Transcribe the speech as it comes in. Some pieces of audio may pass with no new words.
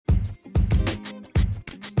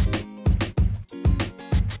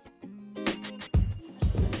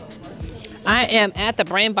I am at the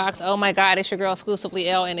Brainbox. Oh my God, it's your girl Exclusively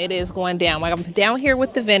L, and it is going down. Like, I'm down here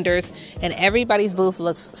with the vendors, and everybody's booth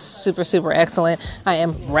looks super, super excellent. I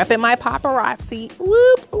am repping my paparazzi.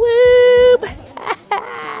 Whoop, whoop.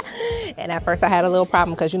 And at first I had a little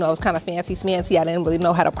problem because, you know, it was kind of fancy smancy. I didn't really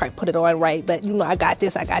know how to put it on right, but, you know, I got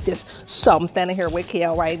this. So I'm standing here with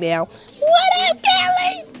Kel right now. What up,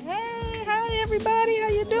 Kelly? Hey, hi everybody. How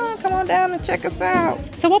you doing? Come on down and check us out.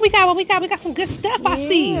 So what we got? We got some good stuff. I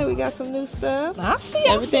see. Yeah, we got some new stuff. I see.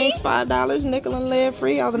 Everything's $5, nickel and lead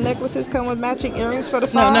free. All the necklaces come with matching earrings for the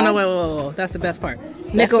 $5. No, wait. That's the best part.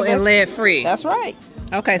 Nickel and lead free. That's right.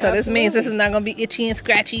 Okay, so This means this is not going to be itchy and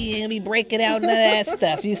scratchy. You ain't going to be breaking out none of that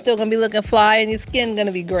stuff. You're still going to be looking fly and your skin going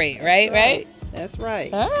to be great, right? That's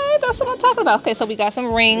right. All right, that's what I'm talking about. Okay, so we got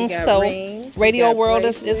some rings. Rings. Radio World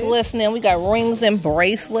is listening. We got rings and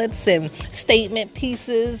bracelets and statement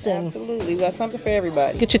pieces. And absolutely. We got something for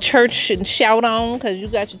everybody. Get your church and shout on because you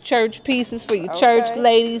got your church pieces for your church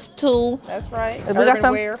ladies, too. That's right. We got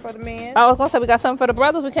some wear for the men. I was going to say we got something for the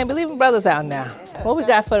brothers. We can't be leaving brothers out now. What we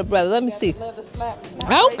got for the brothers? Let me see. Okay.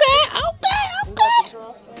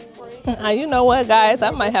 You know what, guys?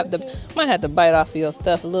 I might have to bite off of your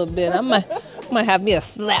stuff a little bit. I might have me a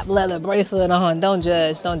slap leather bracelet on. Don't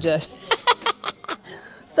judge.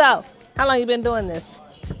 So, how long you been doing this?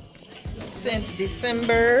 Since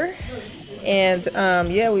December. And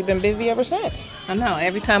we've been busy ever since. I know.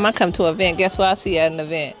 Every time I come to an event, guess what I see at an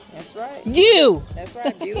event? That's right. You! That's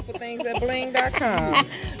right. BeautifulThingsAtBling.com.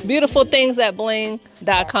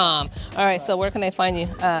 BeautifulThingsAtBling.com. All right, so where can they find you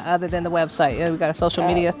other than the website? We got a social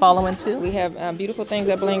media following too? We have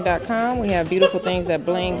BeautifulThingsAtBling.com. We have Beautiful Things That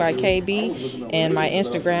Bling by KB. And my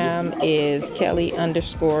Instagram is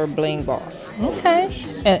Kelly_BlingBoss. Okay.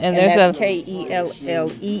 And there's that's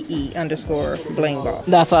KELLEE_BlingBoss.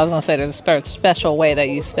 That's what I was going to say. There's a special way that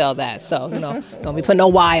you spell that. So, you know, don't be putting no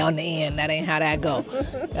Y on the end. That ain't how that go.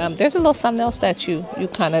 There's a little something else that you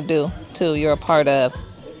kind of do too. You're a part of.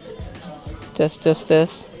 Just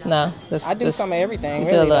this. No, I do some of everything.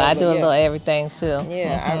 I do a little everything too.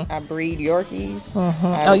 Yeah, I breed Yorkies.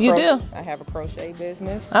 Oh, you do? I have a crochet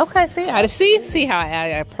business. Okay, see how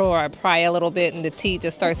I pry a little bit and the tea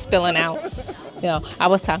just starts spilling out. You know, I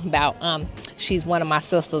was talking about she's one of my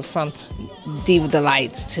sisters from Diva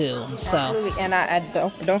Delights too. So absolutely, and I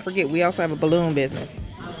don't forget we also have a balloon business.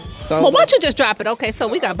 So well, why don't you just drop it? Okay, so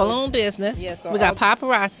we got balloon business. Yes. So we got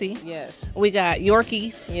paparazzi. Yes. We got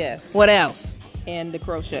Yorkies. Yes. What else? And the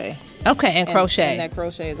crochet. Okay, and crochet. And that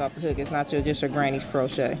crochet is off the hook. It's not just your granny's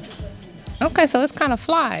crochet. Okay, so it's kind of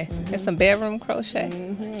fly. It's some bedroom crochet.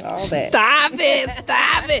 All that. Stop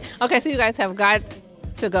it. Okay, so you guys have got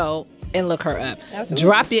to go and look her up. Absolutely.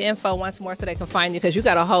 Drop your info once more so they can find you because you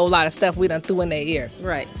got a whole lot of stuff we done threw in their ear.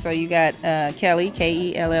 Right. So you got Kelly,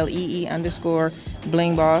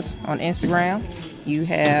 KELLEE_BlingBoss on Instagram. You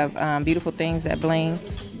have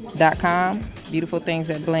BeautifulThingsAtBling.com. Beautiful Things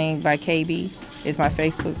That Bling by KB is my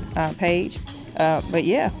Facebook page. But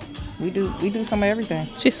yeah, we do some of everything.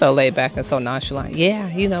 She's so laid back and so nonchalant. Yeah,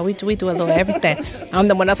 you know, we do a little everything. I'm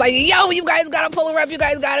the one that's like, yo, you guys gotta pull her up. You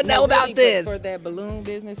guys gotta know about this. For that balloon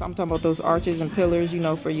business, I'm talking about those arches and pillars. You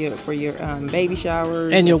know, for your baby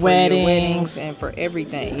showers and your weddings and for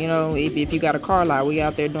everything. You know, if you got a car lot, we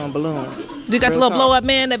out there doing balloons. You got the little blow up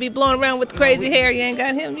man that be blowing around with the crazy hair. You ain't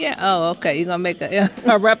got him yet. Oh, okay. You gonna make a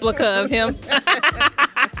replica of him?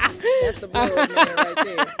 That's the blow up man right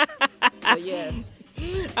there. So yes.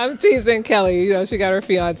 I'm teasing Kelly. You know, she got her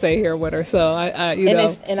fiance here with her, so I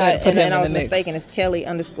was mistaken. It's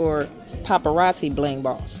Kelly_paparazzi Bling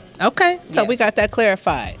Boss. Okay, so we got that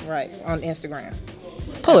clarified. Right on Instagram.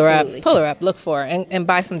 Pull her up, look for her, and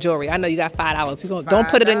buy some jewelry. I know you got $5. Don't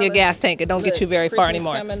put it in your gas tank. It don't get you very far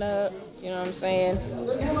anymore. Coming up, you know what I'm saying?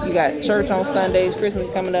 You got church on Sundays,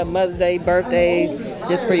 Christmas coming up, Mother's Day, birthdays,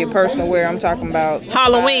 just for your personal wear. I'm talking about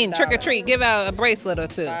Halloween, trick or treat. Give out a bracelet or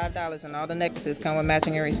two. $5, and all the necklaces come with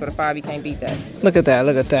matching earrings for the $5. You can't beat that. Look at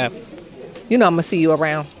that. You know I'm gonna see you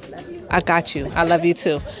around. I got you. I love you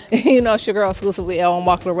too. You know, it's your girl Exclusively L. I'm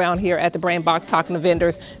walking around here at the Brainbox talking to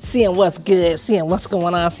vendors, seeing what's good, seeing what's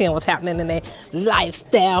going on, seeing what's happening in their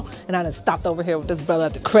lifestyle. And I done stopped over here with this brother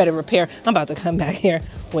at the credit repair. I'm about to come back here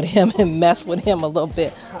with him and mess with him a little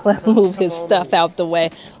bit. Let him move his stuff out the way.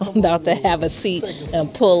 I'm about to have a seat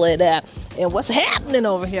and pull it up. And what's happening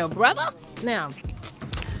over here, brother? Now,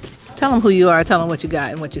 tell them who you are, tell them what you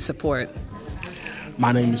got and what you support.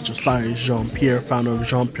 My name is Josiah Jean-Pierre, founder of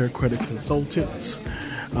Jean-Pierre Credit Consultants.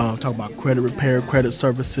 Talk about credit repair, credit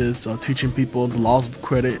services, teaching people the laws of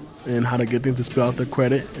credit and how to get things to spell out their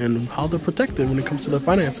credit and how they're protected when it comes to their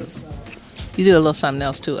finances. You do a little something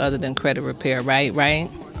else too other than credit repair, right?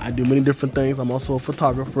 I do many different things. I'm also a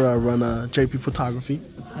photographer. I run JP Photography.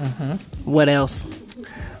 What else?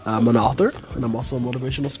 I'm an author, and I'm also a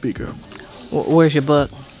motivational speaker. Where's your book?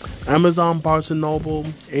 Amazon, Barnes & Noble,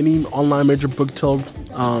 any online major bookstore.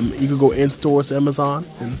 You could go in stores, Amazon,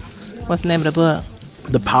 and What's the name of the book?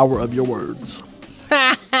 The Power of Your Words.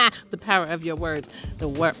 The power of your words. The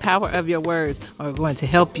power of your words are going to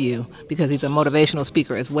help you, because he's a motivational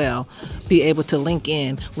speaker as well, be able to link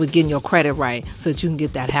in with getting your credit right so that you can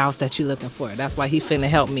get that house that you're looking for. That's why he finna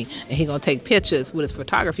help me. And he gonna take pictures with his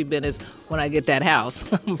photography business when I get that house.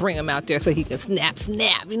 Bring him out there so he can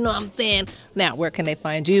snap. You know what I'm saying? Now, where can they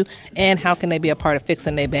find you? And how can they be a part of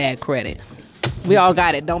fixing their bad credit? We all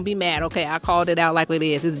got it. Don't be mad, okay? I called it out like it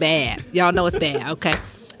is. It's bad. Y'all know it's bad, okay?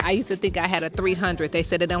 I used to think I had a 300. They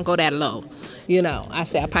said it don't go that low. You know, I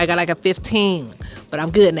said I probably got like a 15, but I'm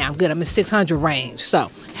good now. I'm good. I'm in 600 range. So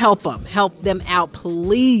help them. Help them out.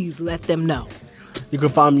 Please let them know. You can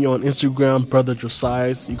find me on Instagram, Brother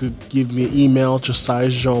Josiah. You could give me an email,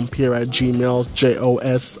 josiahjeanpierre@gmail,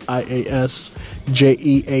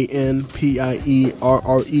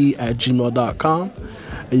 JOSIASJEANPIERRE@gmail.com.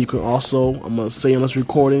 And you can also, I'm going to say on this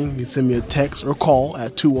recording, you send me a text or call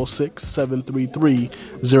at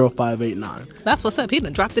 206-733-0589. That's what's up. He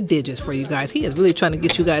done dropped the digits for you guys. He is really trying to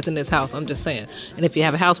get you guys in this house. I'm just saying. And if you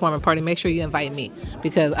have a housewarming party, make sure you invite me,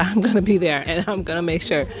 because I'm going to be there, and I'm going to make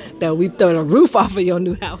sure that we throw the roof off of your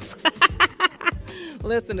new house.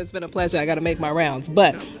 Listen, it's been a pleasure. I got to make my rounds.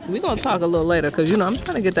 But we're going to talk a little later, because, you know, I'm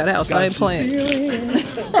trying to get that house. I ain't playing.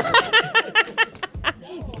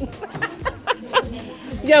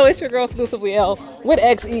 Yo, it's your girl Exclusively L with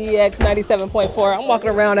XEEX 97.4. I'm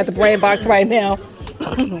walking around at the Brainbox right now.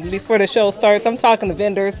 Before the show starts, I'm talking to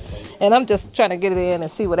vendors, and I'm just trying to get it in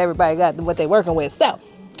and see what everybody got and what they're working with. So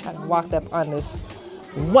I walked up on this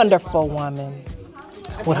wonderful woman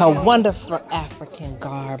with her wonderful African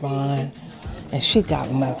garb on, and she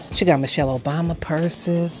got Michelle Obama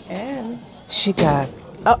purses, and she got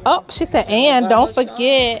she said, and don't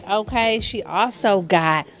forget, okay, she also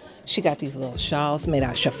got. She got these little shawls made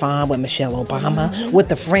out of chiffon with Michelle Obama with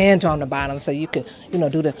the fringe on the bottom, so you could, you know,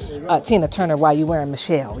 do the Tina Turner while you wearing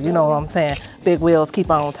Michelle. You know what I'm saying? Big wheels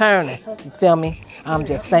keep on turning. You feel me? I'm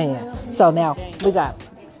just saying. So now we got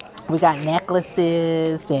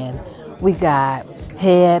necklaces, and we got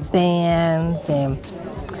headbands, and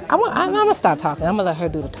I'm gonna stop talking. I'm gonna let her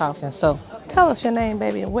do the talking. So tell us your name,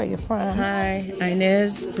 baby, and where you're from. Hi,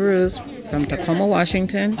 Inez Bruce from Tacoma,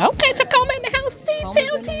 Washington. Okay, Tacoma in the house.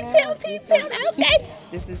 T-town. Okay.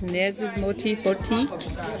 This is Nez's Motif Boutique,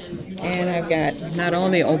 and I've got not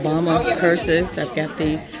only Obama purses, I've got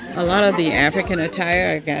a lot of the African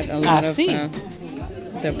attire. I've got a lot of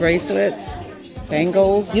the bracelets,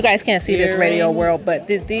 bangles. You guys can't see this radio world, but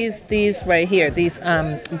these right here, these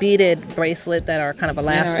beaded bracelet that are kind of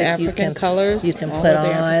elastic. African colors. You can all put of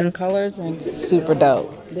the on. African colors, and Super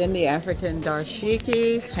dope. then the African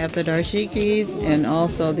darshikis, have the darshikis, and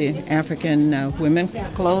also the African women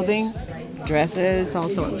clothing, dresses, all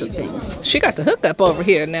sorts of things. She got the hookup over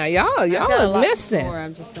here now, y'all is missing. More, I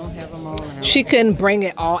just don't have them all out. She couldn't bring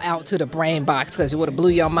it all out to the Brainbox because it would have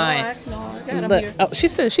blew your mind. I got them here. She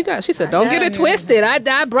said, don't get it twisted.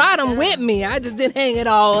 I brought them with me. I just didn't hang it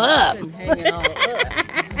all up.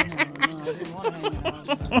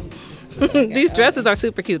 These dresses are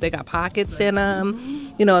super cute. They got pockets in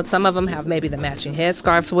them. You know, some of them have maybe the matching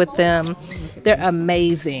headscarves with them. They're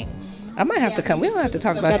amazing. I might have to come. We don't have to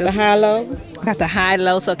talk about Got this. the high-low. Got the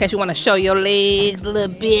high-low, so in case you want to show your legs a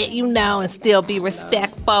little bit, you know, and still be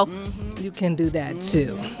respectful, you can do that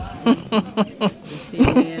too.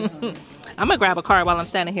 I'm going to grab a card while I'm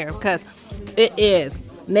standing here, because it is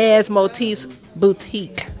Nez Motif's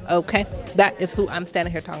Boutique, okay? That is who I'm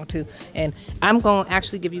standing here talking to, and I'm going to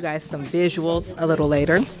actually give you guys some visuals a little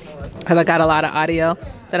later, because I got a lot of audio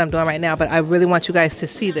that I'm doing right now, but I really want you guys to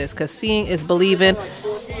see this, because seeing is believing,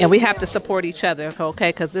 and we have to support each other, okay?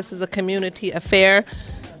 Because this is a community affair.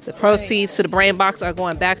 The proceeds to the Brainbox are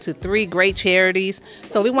going back to 3 great charities.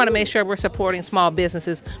 So we want to make sure we're supporting small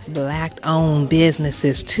businesses, Black-owned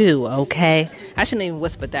businesses too, okay? I shouldn't even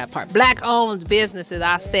whisper that part. Black-owned businesses,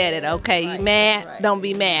 I said it, okay? You mad? Don't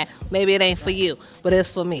be mad. Maybe it ain't for you, but it's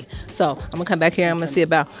for me. So I'm going to come back here and I'm going to see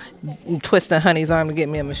about twisting Honey's arm to get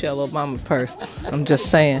me a Michelle Obama purse. I'm just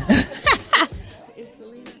saying.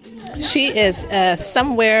 She is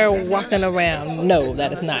somewhere walking around. No,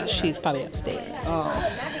 that is not. She's probably upstairs.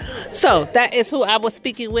 Oh. So that is who I was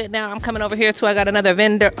speaking with. Now I'm coming over here too. I got another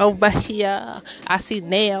vendor over here. I see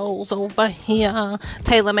Nails over here.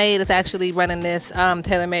 TaylorMade is actually running this.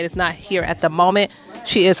 TaylorMade is not here at the moment.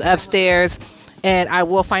 She is upstairs, and I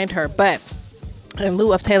will find her. But in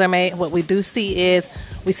lieu of TaylorMade, what we do see is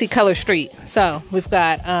we see Color Street. So we've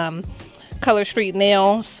got Color Street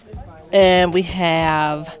nails, and we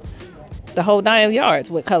have the whole 9 yards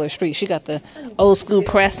with Color Street. She got the old school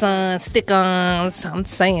press-on, stick-ons. I'm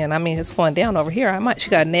saying, I mean, it's going down over here. She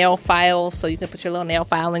got nail files, so you can put your little nail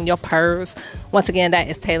file in your purse. Once again, that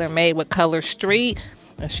is tailor-made with Color Street,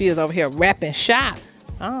 and she is over here repping shop.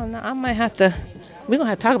 I don't know. I might have to. We're gonna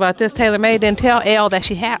have to talk about this. TaylorMade didn't tell Elle that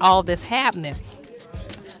she had all this happening.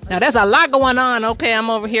 Now there's a lot going on. Okay, I'm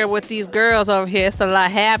over here with these girls over here. It's a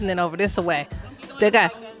lot happening over this way. They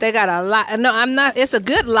got a lot. No, I'm not. It's a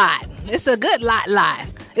good lot. It's a good lot.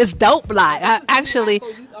 It's dope lot.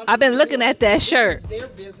 I've been looking at that shirt. Their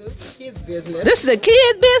business, kids' business. This is a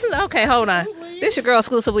kid's business? Okay, hold on. This your girl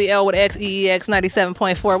exclusively L with XEEX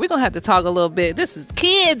 97.4. We're going to have to talk a little bit. This is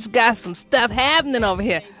kids got some stuff happening over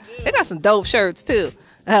here. They got some dope shirts too.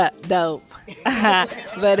 Dope.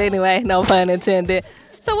 But anyway, no pun intended.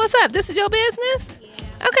 So what's up? This is your business?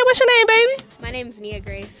 Okay, what's your name, baby? My name's Nia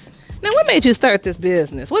Grace. Now, what made you start this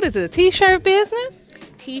business? What is it, a t-shirt business?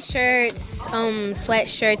 T-shirts,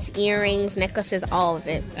 sweatshirts, earrings, necklaces, all of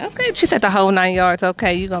it. Okay, she said the whole 9 yards.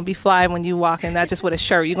 Okay, you're going to be fly when you walk in, not just with a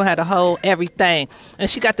shirt. You're going to have the whole everything. And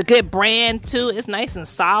she got the good brand, too. It's nice and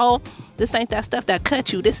soft. This ain't that stuff that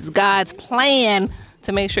cut you. This is God's plan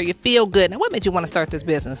to make sure you feel good. Now, what made you want to start this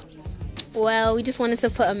business? Well, we just wanted to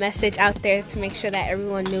put a message out there to make sure that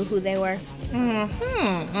everyone knew who they were. Got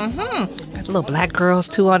little black girls,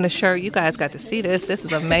 too, on the shirt. You guys got to see this. This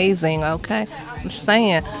is amazing, okay? I'm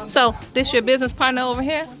saying. So, this your business partner over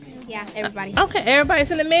here? Yeah, everybody. Okay,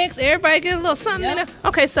 everybody's in the mix. Everybody get a little something in there.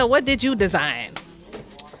 Okay, so what did you design?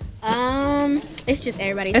 It's just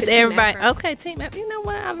everybody. It's everybody. Okay, team effort. You know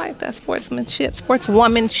what? I like that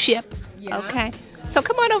sportswomanship. Yeah. Okay. So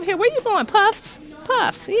come on over here. Where you going, Puffs?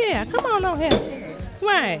 Puffs. Yeah, come on over here.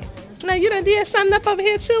 Right. Now you done did something up over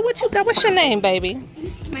here too. What you got? What's your name, baby?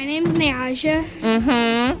 My name's Neaja.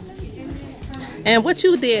 And what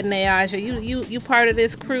you did, Neaja? You part of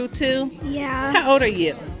this crew too? Yeah. How old are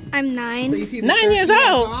you? I'm 9. So you see the 9 shirt years she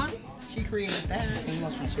has old. on? She created that.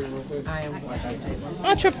 I am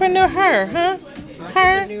Entrepreneur, huh?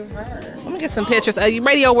 Her. Let me get some pictures.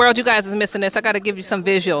 Radio World, you guys is missing this. I got to give you some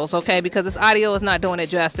visuals, okay? Because this audio is not doing it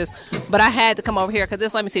justice. But I had to come over here because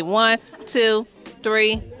this. Let me see. 1, 2,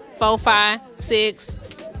 3, 4, 5, 6,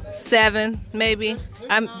 7, maybe.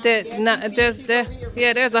 There's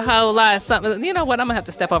a whole lot of something. You know what? I'm gonna have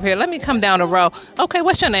to step over here. Let me come down the row. Okay,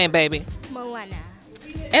 what's your name, baby? Milena.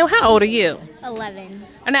 And how old are you? 11.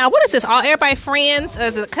 And now, what is this? All everybody friends?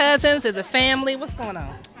 Is it cousins? Is it family? What's going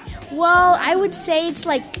on? Well, I would say it's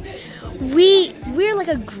like we're like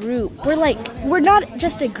a group. We're not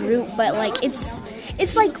just a group, but like it's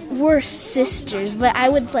like we're sisters. But I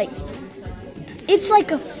would like it's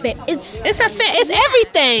like a fit. It's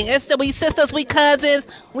everything. We sisters, we cousins,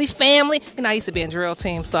 we family. And I used to be in drill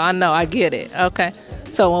team, so I know I get it. Okay,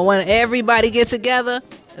 so when everybody gets together,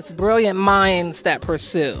 it's brilliant minds that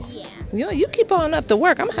pursue. Yeah. You keep on up to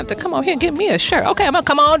work. I'm going to have to come over here and get me a shirt. Okay, I'm going to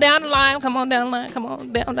come on down the line. Come on down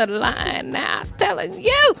the line now. I'm telling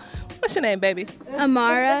you. What's your name, baby?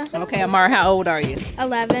 Amara. Okay, Amara, how old are you?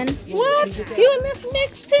 11. What? You in this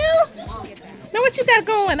mix, too? Now, what you got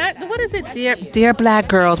going? What is it? Dear Black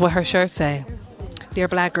Girls, what her shirt say? Dear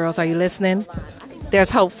Black Girls, are you listening? There's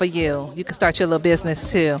hope for you. You can start your little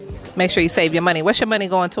business, too. Make sure you save your money. What's your money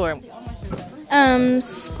going toward?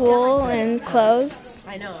 School and clothes.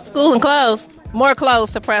 I know. School and clothes. More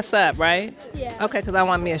clothes to press up, right? Yeah. Okay, because I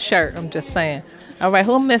want me a shirt. I'm just saying. All right,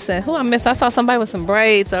 who I'm missing? I saw somebody with some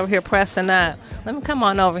braids over here pressing up. Let me come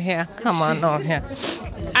on over here.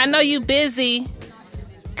 I know you busy.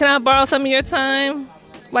 Can I borrow some of your time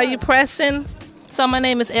while you pressing? So my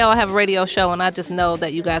name is Elle. I have a radio show, and I just know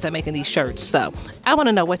that you guys are making these shirts. So I want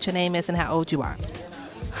to know what your name is and how old you are.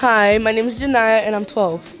 Hi, my name is Janaya, and I'm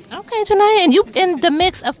 12. Okay, Janaya, and you in the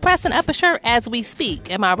mix of pressing up a shirt as we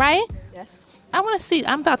speak. Am I right? Yes. I want to see.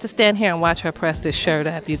 I'm about to stand here and watch her press this shirt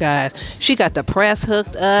up, you guys. She got the press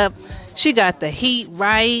hooked up. She got the heat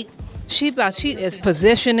right. She is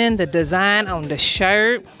positioning the design on the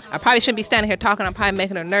shirt. I probably shouldn't be standing here talking. I'm probably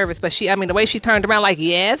making her nervous, but the way she turned around like,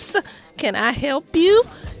 yes, can I help you?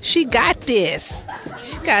 She got this.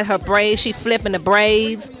 She got her braids. She flipping the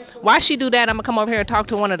braids. While she do that, I'm going to come over here and talk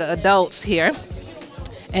to one of the adults here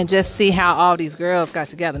and just see how all these girls got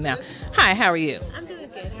together now. Hi, how are you? I'm doing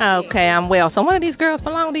good. Okay, I'm well. So one of these girls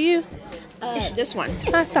belong to you? This one.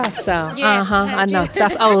 I thought so. Yeah, I know.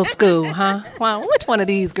 That's old school, huh? Well, which one of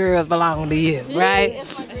these girls belong to you, right?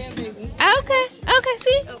 Okay,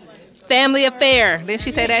 see? Family affair. Didn't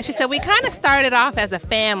she say that? She said, we kind of started off as a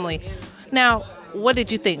family. Now, what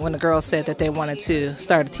did you think when the girls said that they wanted to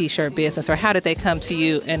start a T-shirt business, or how did they come to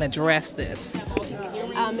you and address this?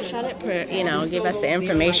 Charlotte, gave us the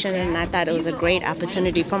information, and I thought it was a great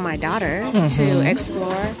opportunity for my daughter to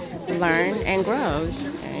explore, learn, and grow.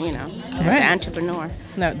 As an entrepreneur.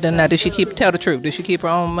 Now, did she tell the truth? Did she keep her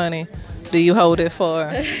own money? Do you hold it for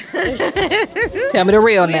her? Tell me the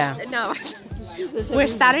real now. No. We're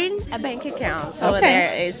starting a bank account, so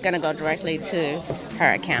there it's going to go directly to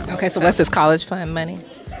her account. Okay, so what's this, college fund money?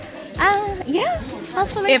 Yeah,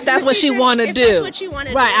 hopefully. If that's what she want to do. That's what she want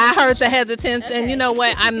to do. Right, I heard the hesitance, and you know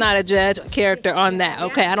what? I'm not a judge character on that,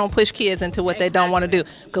 okay? I don't push kids into what they don't want to do,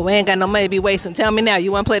 because we ain't got no money to be wasting. Tell me now,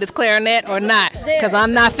 you want to play this clarinet or not? Because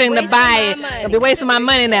I'm not finna buy it. I'll be wasting my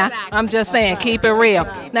money now. I'm just saying, keep it real.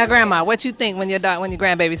 Now, Grandma, what you think when your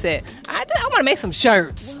grandbaby said, I want to make some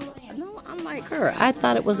shirts? Like her, I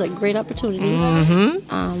thought it was a great opportunity.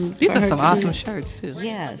 These are some awesome shirts too.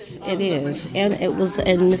 Yes, it is, and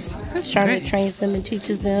Miss Charlotte trains them and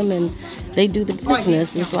teaches them, and they do the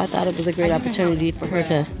business. And so I thought it was a great opportunity for her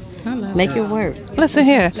to make it work. Listen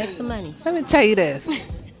here, make some money. Let me tell you this.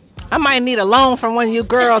 I might need a loan from one of you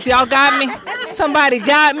girls. Y'all got me? Somebody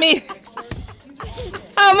got me?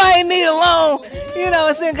 I might need a loan.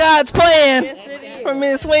 It's in God's plan for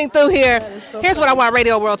me to swing through here. Here's what I want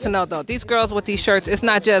Radio World to know, though. These girls with these shirts, it's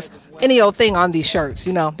not just any old thing on these shirts.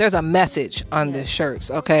 There's a message on these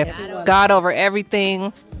shirts, okay? God over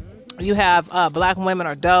everything. You have black women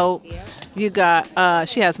are dope. You got,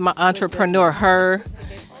 she has my entrepreneur, her.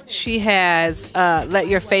 She has let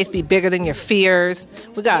your faith be bigger than your fears.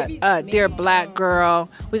 We got Dear Black Girl.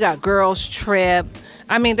 We got Girls Trip.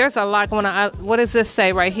 I mean, there's a lot going on. What does this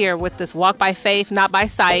say right here with this? Walk by faith, not by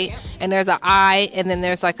sight. And there's an eye, and then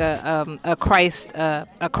there's like a Christ,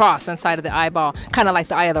 a cross inside of the eyeball, kind of like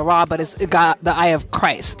the eye of the Ra, but it got the eye of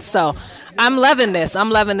Christ. So I'm loving this.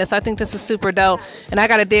 I think this is super dope, and I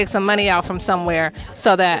got to dig some money out from somewhere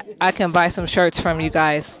so that I can buy some shirts from you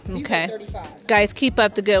guys. Okay, guys, keep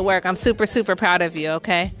up the good work. I'm super, super proud of you.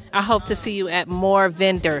 Okay, I hope to see you at more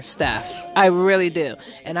vendor stuff. I really do,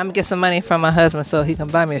 and I'm gonna get some money from my husband so he can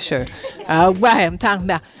buy me a shirt. All right, I'm talking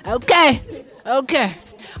about. Okay.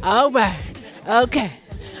 All right.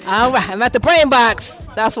 I'm at the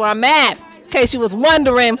Brainbox. That's where I'm at. In case you was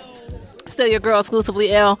wondering. Still your girl,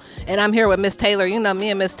 exclusively L, and I'm here with Miss Taylor. Me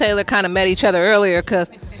and Miss Taylor kind of met each other earlier because,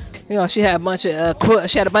 she had a bunch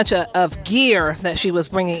of gear that she was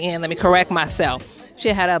bringing in. Let me correct myself. She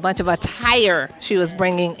had a bunch of attire she was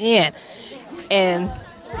bringing in, and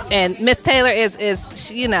Miss Taylor is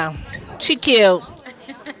she cute,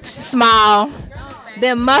 she's small.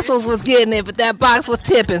 Them muscles was getting it, but that box was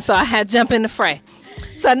tipping, so I had to jump in the fray.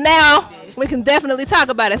 So now we can definitely talk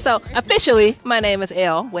about it. So officially, my name is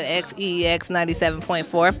L with XEX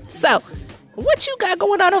 97.4. So what you got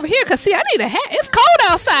going on over here? Because see, I need a hat. It's cold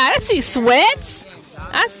outside. I see sweats.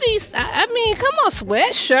 I mean, come on,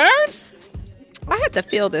 sweatshirts. I have to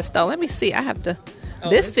feel this though. Let me see. I have to.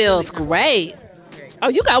 This feels really great. Oh,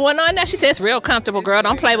 you got one on now? She says it's real comfortable, girl.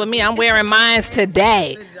 Don't play with me. I'm wearing mine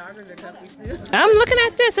today. I'm looking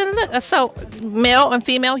at this and look. So male and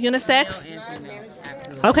female unisex.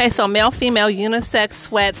 Okay, so male, female, unisex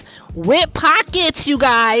sweats with pockets, you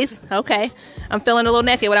guys. Okay, I'm feeling a little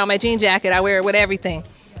naked without my jean jacket. I wear it with everything.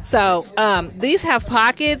 So these have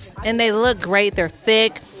pockets and they look great. They're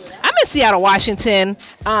thick. I'm in Seattle, Washington,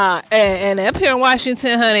 and up here in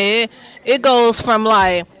Washington, honey, it goes from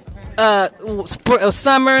like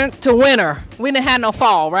summer to winter. We didn't have no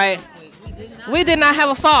fall, right? We did not have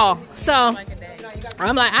a fall. So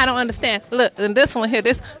I'm like, I don't understand. Look, and this one here,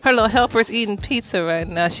 her little helper's eating pizza right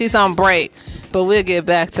now. She's on break, but we'll get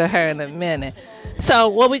back to her in a minute. So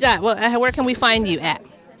what we got? Well, where can we find you at?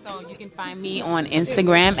 So you can find me on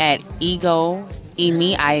Instagram at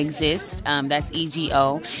EgoEmi. I exist. That's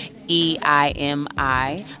EGOEIMI_I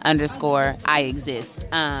exist.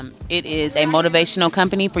 It is a motivational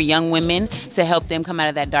company for young women to help them come out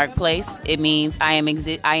of that dark place. It means I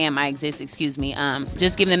exist. Excuse me.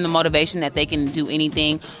 Just give them the motivation that they can do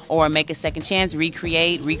anything or make a second chance,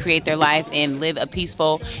 recreate their life, and live a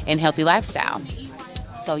peaceful and healthy lifestyle.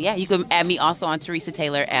 So yeah, you can add me also on Teresa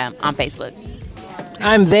Taylor on Facebook.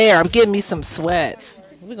 I'm there. I'm getting me some sweats.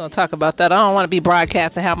 We're going to talk about that. I don't want to be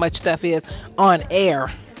broadcasting how much stuff is on air.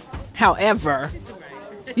 However,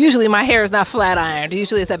 usually my hair is not flat ironed.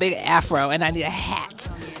 Usually it's a big afro and I need a hat.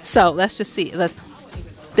 So let's just see.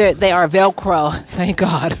 They are Velcro. Thank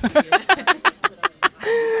God.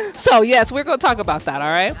 So yes, we're going to talk about that. All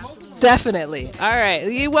right. Definitely. All right.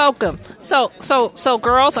 You're welcome. So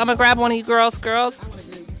girls, I'm going to grab one of you girls.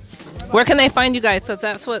 Where can they find you guys? Because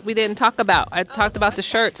that's what we didn't talk about. I talked about the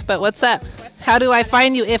shirts, but what's up? How do I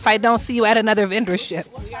find you if I don't see you at another vendorship?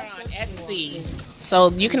 We are on Etsy.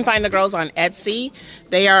 So you can find the girls on Etsy.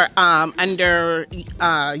 They are under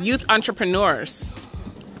youth entrepreneurs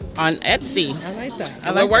on Etsy. I like that.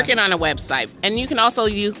 And we're working on a website. And you can also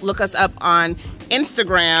look us up on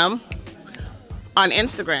Instagram.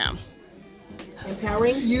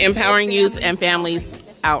 Empowering Youth and Families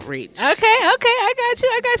Outreach. Okay, I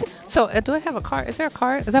got you. So, do I have a card? Is there a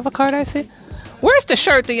card? Is that a card I see? Where's the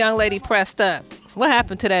shirt the young lady pressed up? What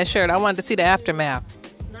happened to that shirt? I wanted to see the aftermath.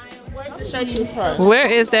 Where's the shirt you pressed? Where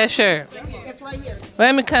is that shirt? It's right here.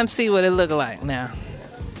 Let me come see what it looked like now.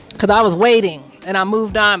 Because I was waiting, and I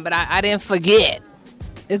moved on, but I didn't forget.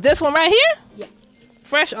 Is this one right here? Yeah.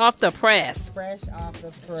 Fresh off the press. Fresh off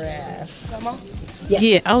the press. Come on.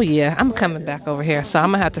 Yeah. Oh, yeah. I'm coming back over here, so I'm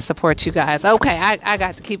going to have to support you guys. Okay, I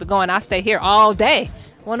got to keep it going. I stay here all day.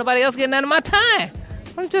 Won't nobody else get none of my time.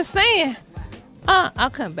 I'm just saying. I'll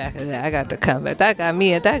come back to that. I got to come back. That got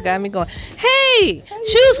me going. Hey,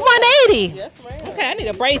 choose 180. Yes, ma'am. Okay, I need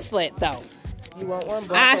a bracelet, though. You want one?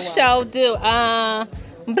 Black I sure do.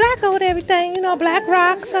 Black with everything, black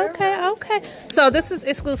rocks. Okay. So this is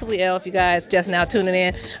exclusively L if you guys just now tuning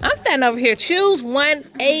in. I'm standing over here. Choose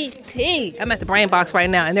 180. I'm at the Brainbox right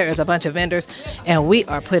now, and there is a bunch of vendors, and we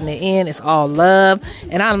are putting it in. It's all love,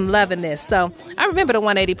 and I'm loving this. So I remember the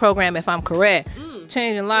 180 program, if I'm correct.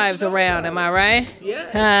 Changing lives around, am I right?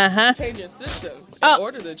 Yeah. Changing systems in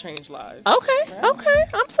order to change lives. Okay.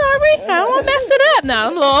 I'm sorry. I don't want to mess it up now.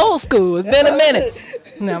 I'm a little old school. It's been a minute.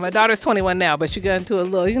 Now, my daughter's 21 now, but she got into a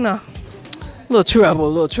little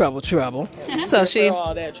trouble. So she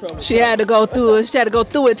had to go through it. She had to go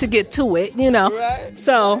through it to get to it, Right.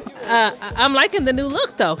 So I'm liking the new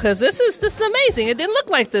look, though, because this is amazing. It didn't look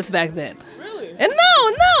like this back then. And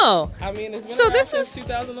no. I mean, it's been around since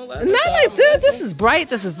 2011. Not like this. This is bright.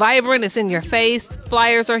 This is vibrant. It's in your face.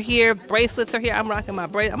 Flyers are here. Bracelets are here. I'm rocking my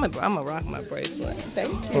bracelet. I'm gonna rock my bracelet.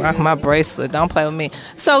 Thank you. Rock my bracelet. Don't play with me.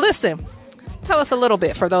 So listen. Tell us a little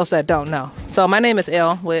bit for those that don't know. So my name is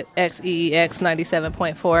Elle with XEEX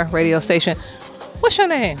 97.4 radio station. What's your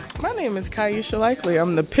name? My name is Kaisha Likely.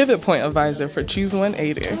 I'm the pivot point advisor for Choose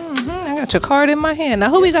 180. I got your card in my hand. Now,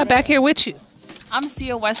 who we got back here with you? I'm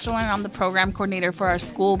Sia Westerland. I'm the program coordinator for our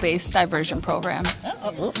school-based diversion program.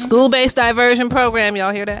 School-based diversion program.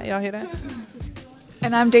 Y'all hear that?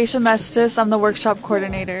 And I'm Daisha Mestis. I'm the workshop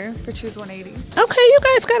coordinator for Choose 180. Okay, you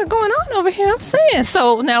guys got it going on over here, I'm saying.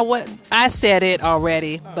 So now what, I said it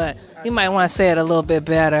already, but you might want to say it a little bit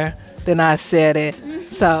better than I said it.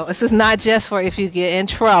 So this is not just for if you get in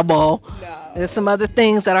trouble. No. There's some other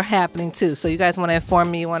things that are happening too. So you guys want to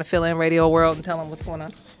inform me, you want to fill in Radio World and tell them what's going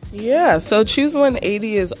on? Yeah, so Choose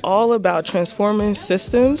 180 is all about transforming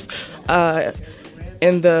systems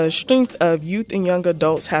and the strength of youth and young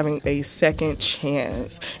adults having a second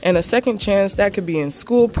chance. And a second chance, that could be in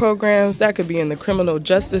school programs, that could be in the criminal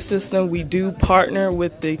justice system. We do partner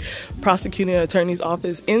with the prosecuting attorney's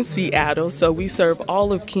office in Seattle, so we serve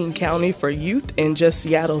all of King County for youth and just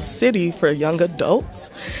Seattle City for young adults.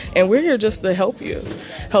 And we're here just to help you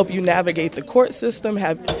navigate the court system,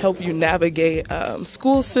 help you navigate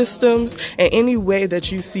school systems, and any way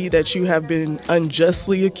that you see that you have been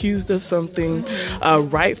unjustly accused of something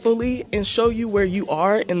rightfully, and show you where you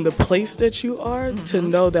are in the place that you are to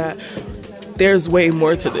know that there's way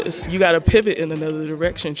more to this. You got to pivot in another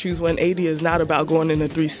direction. Choose 180 is not about going in a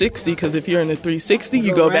 360, because if you're in a 360,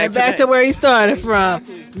 you go right back to where you started from,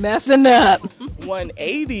 messing up.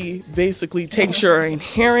 180 basically takes your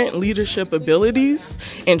inherent leadership abilities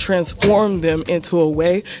and transform them into a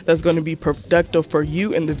way that's going to be productive for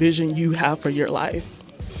you and the vision you have for your life.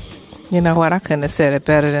 You know what? I couldn't have said it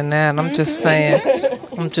better than that. I'm just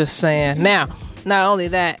saying. Now, not only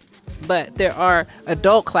that, but there are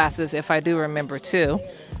adult classes, if I do remember, too.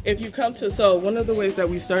 If you come to, so one of the ways that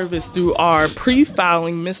we serve is through our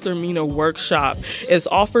pre-filing misdemeanor workshop. It's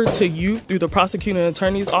offered to you through the prosecuting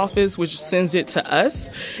attorney's office, which sends it to us.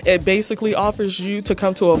 It basically offers you to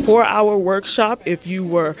come to a 4-hour workshop if you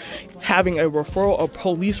were having a referral or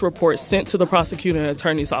police report sent to the prosecuting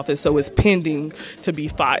attorney's office, so it's pending to be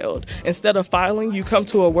filed. Instead of filing, you come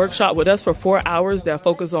to a workshop with us for 4 hours that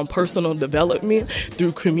focus on personal development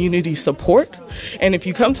through community support. And if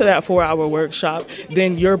you come to that 4-hour workshop,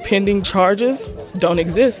 then your pending charges don't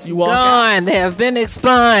exist. You walk out. They have been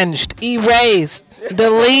expunged, erased,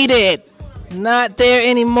 deleted, not there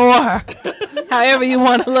anymore. However you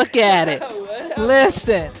want to look at it.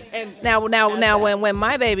 Listen. Now, when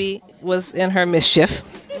my baby was in her mischief,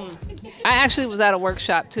 I actually was at a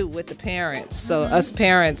workshop too with the parents. So us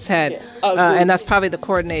parents had, and that's probably the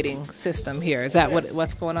coordinating system here. Is that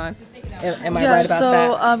what's going on? Am I right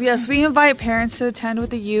about that? Yes, we invite parents to attend with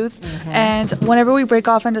the youth, and whenever we break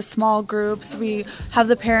off into small groups, we have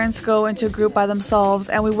the parents go into a group by themselves,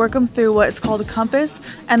 and we work them through what it's called a compass,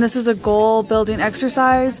 and this is a goal-building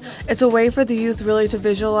exercise. It's a way for the youth really to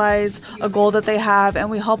visualize a goal that they have, and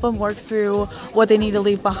we help them work through what they need to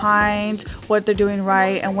leave behind, what they're doing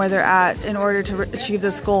right, and where they're at in order to achieve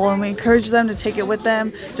this goal, and we encourage them to take it with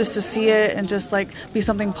them just to see it and just like be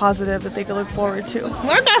something positive that they can look forward to.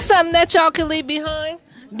 Well, I got something that y'all can leave behind.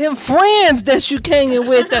 Them friends that you hanging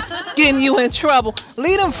with getting you in trouble.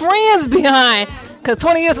 Leave them friends behind. Because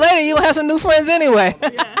 20 years later, you'll have some new friends anyway.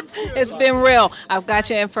 It's been real. I've got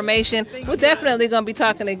your information. We're definitely going to be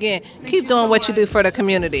talking again. Keep doing what you do for the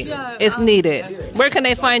community. It's needed. Where can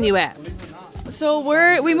they find you at?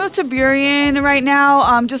 So we moved to Burien right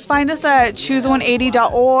now. Just find us at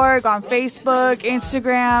choose180.org on Facebook,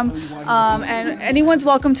 Instagram, and anyone's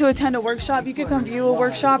welcome to attend a workshop. You could come view a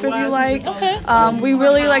workshop if you like. We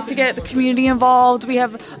really like to get the community involved. We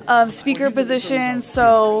have speaker positions,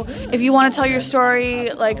 so if you want to tell your story,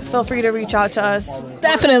 feel free to reach out to us.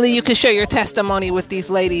 Definitely, you can share your testimony with these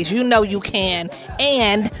ladies. You know you can.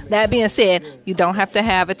 And that being said, you don't have to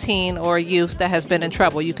have a teen or a youth that has been in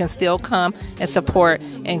trouble. You can still come and support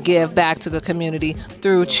and give back to the community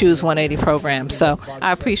through Choose 180 programs. So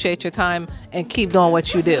I appreciate your time and keep doing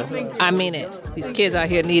what you do. I mean it. These kids out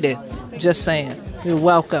here need it. Just saying. You're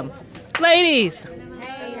welcome. Ladies.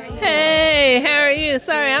 Hey, how are you?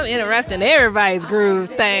 Sorry, I'm interrupting everybody's groove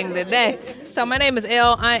thing today. So my name is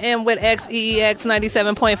Elle. I am with XEEX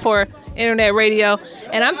 97.4 Internet Radio.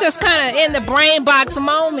 And I'm just kind of in the Brainbox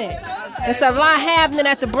moment. It's a lot happening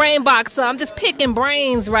at the Brainbox, so I'm just picking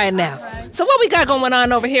brains right now. So what we got going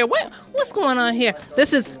on over here? What's going on here?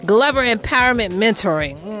 This is Glover Empowerment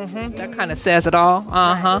Mentoring. That kind of says it all.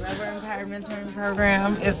 Glover Empowerment Mentoring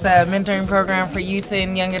Program. It's a mentoring program for youth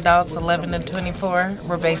and young adults 11 to 24.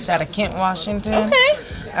 We're based out of Kent, Washington.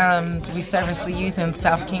 Okay. We service the youth in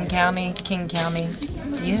South King County.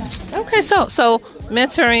 Yeah. Okay, so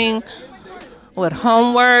mentoring with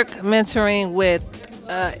homework, mentoring with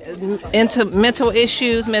into mental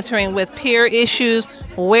issues, mentoring with peer issues.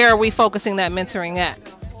 Where are we focusing that mentoring at?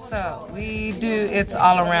 So it's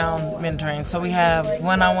all around mentoring. So we have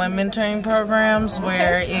one-on-one mentoring programs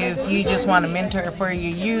where if you just want to mentor for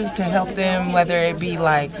your youth to help them, whether it be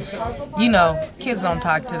kids don't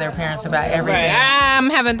talk to their parents about everything. Right. I'm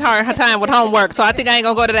having a hard time with homework, so I think I ain't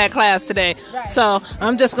going to go to that class today. Right. So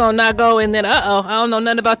I'm just going to not go, and then, I don't know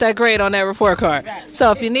nothing about that grade on that report card. Right.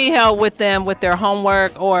 So if you need help with them with their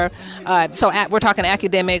homework or, we're talking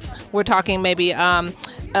academics, we're talking maybe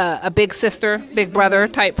a big sister, big brother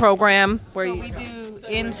type program. We do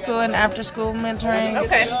in-school and after-school mentoring.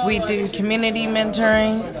 Okay. We do community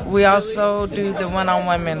mentoring. We also do the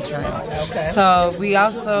one-on-one mentoring. Okay. So we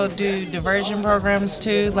also do diversion programs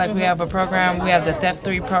too. Like we have a program, we have the Theft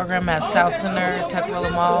 3 program at South Center,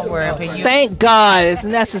 Tukwila Mall, where if a youth... Thank God it's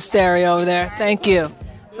necessary over there. Thank you.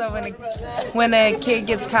 So when a kid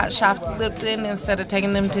gets caught shoplifting, instead of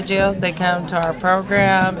taking them to jail, they come to our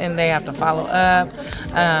program and they have to follow up.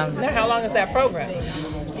 Now, how long is that program?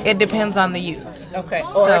 It depends on the youth. Okay.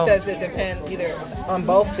 Or does it depend either on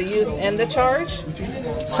both the youth and the charge?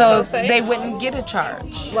 So they wouldn't get a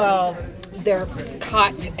charge. Well, their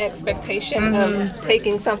caught expectation of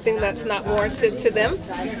taking something that's not warranted to them.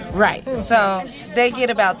 Right. So they get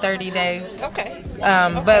about 30 days. Okay.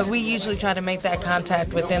 But we usually try to make that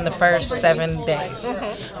contact within the first 7 days.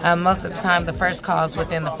 Most of the time, the first call is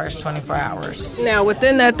within the first 24 hours. Now,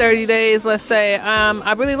 within that 30 days, let's say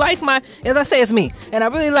I really like let's say it's me, and I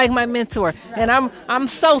really like my mentor, and I'm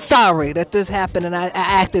so sorry that this happened and I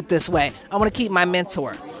acted this way. I want to keep my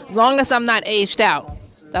mentor. As long as I'm not aged out,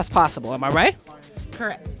 that's possible. Am I right?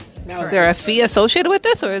 Correct. Now, is there a fee associated with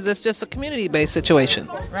this, or is this just a community-based situation?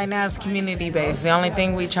 Right now, it's community-based. The only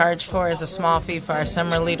thing we charge for is a small fee for our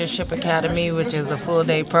Summer Leadership Academy, which is a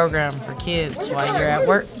full-day program for kids while you're at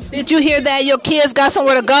work. Did you hear that? Your kids got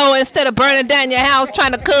somewhere to go instead of burning down your house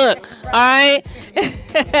trying to cook, all right?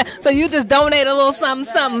 So you just donate a little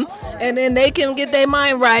something, and then they can get their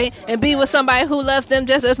mind right and be with somebody who loves them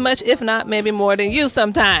just as much, if not maybe more than you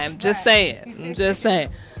sometime. Just saying. I'm just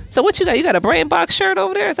saying. So what you got? You got a Brainbox shirt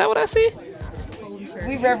over there? Is that what I see?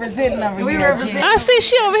 We representing over here. I see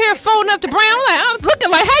she over here folding up the brown. I was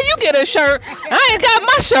looking like, how you get a shirt? I ain't got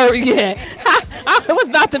my shirt yet. I was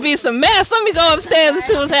about to be some mess. Let me go upstairs and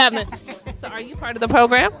see what's happening. So are you part of the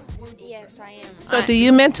program? Yes, I am. So do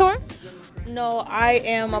you mentor? No, I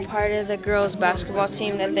am a part of the girls' basketball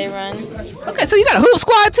team that they run. Okay, so you got a hoop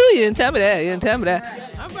squad too? You didn't tell me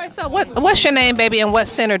that. All right, so what's your name, baby, and what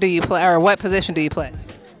center do you play, or what position do you play?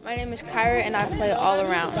 My name is Kyra, and I play all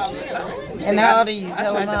around. And how old are you?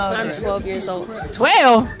 Tell them how old I'm you are. 12 years old.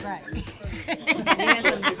 12? Right.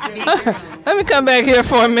 Let me come back here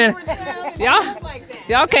for a minute.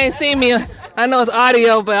 Y'all can't see me. I know it's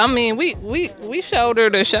audio, but I mean, we shoulder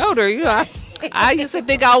to shoulder. You know, I used to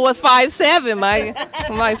think I was 5'7".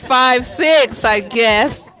 I'm like 5'6", I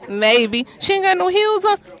guess. Maybe. She ain't got no heels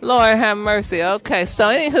on? Lord have mercy. Okay, so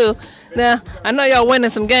anywho, now, I know y'all winning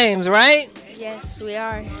some games, right? Yes, we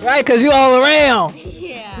are. Right, because you all around.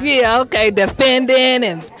 Yeah. Yeah, okay, defending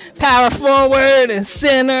and power forward and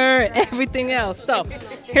center and everything else. So,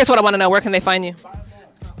 here's what I want to know. Where can they find you?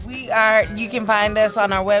 You can find us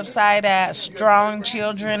on our website at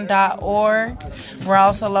strongchildren.org. We're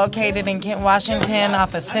also located in Kent, Washington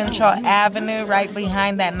off of Central Avenue, right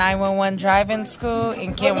behind that 911 drive-in school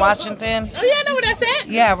in Kent, Washington. Oh, yeah, I know where that's at.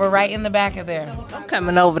 Yeah, we're right in the back of there. I'm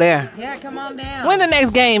coming over there. Yeah, come on down. When the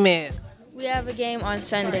next game is? We have a game on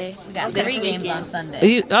Sunday. We got this 3 games weekend. on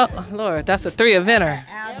Sunday. Oh, Lord, that's a 3-eventer.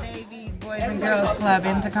 Al Davies Boys and Girls Club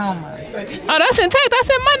in Tacoma. Oh, that's in Texas. That's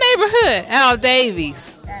in my neighborhood. Al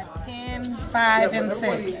Davies. At 10, 5, and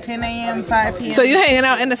 6. 10 a.m., 5 p.m. So you hanging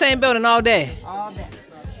out in the same building all day? All day.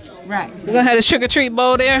 Right. You gonna have this trick-or-treat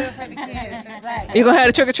bowl there? Right. You gonna have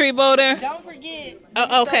the trick-or-treat bowl there? Don't forget.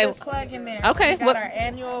 Oh, okay. Throw this plug in there. Okay. We got our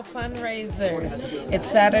annual fundraiser. It's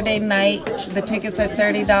Saturday night. The tickets are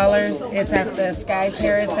 $30. It's at the Sky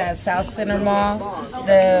Terrace at South Center Mall.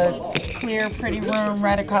 The clear, pretty room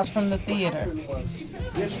right across from the theater.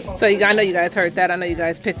 So I know you guys heard that. I know you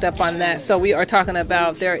guys picked up on that. So we are talking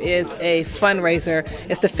about there is a fundraiser.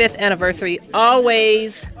 It's the 5th anniversary.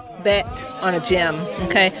 Always bet on a gym,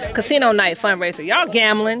 okay? Casino night fundraiser. Y'all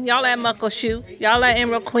gambling. Y'all at Muckleshoot. Y'all at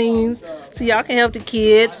Emerald Queens. So y'all can help the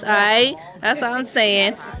kids, all right? That's all I'm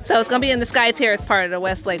saying. So it's going to be in the Sky Terrace part of the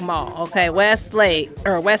Westlake Mall, okay?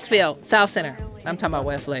 Westfield, South Center. I'm talking about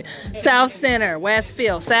Westlake. South Center,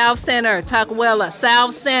 Westfield, South Center, Tukwila,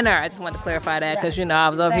 South Center. I just wanted to clarify that because, I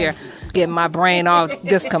was over here getting my brain all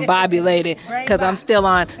discombobulated because I'm still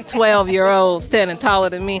on 12-year-olds standing taller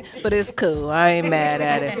than me. But it's cool. I ain't mad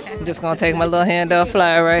at it. I'm just going to take my little handle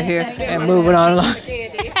flyer right here and move it on along.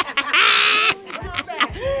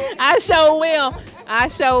 I sure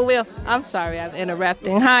will. I'm sorry, I'm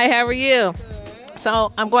interrupting. Hi, how are you?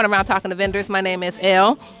 So I'm going around talking to vendors. My name is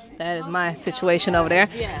Elle. That is my situation over there.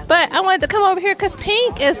 But I wanted to come over here because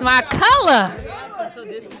pink is my color.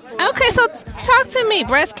 Okay, so talk to me.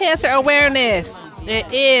 Breast cancer awareness. It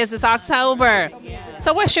is. It's October.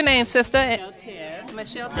 So what's your name, sister?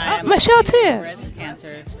 Michelle Tibbs. Michelle Tibbs. Breast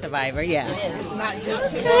cancer survivor, yeah.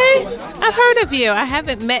 Okay. I've heard of you. I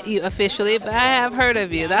haven't met you officially, but I have heard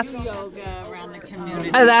of you. That's yoga around the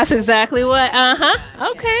community. That's exactly what.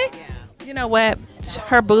 Okay. You know what?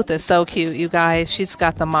 Her booth is so cute, you guys. She's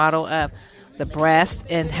got the model of the breast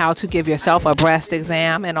and how to give yourself a breast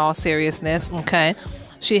exam in all seriousness, okay?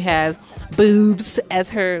 She has boobs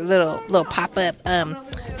as her little pop-up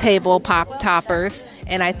table pop toppers,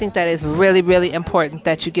 and I think that is really, really important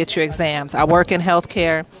that you get your exams. I work in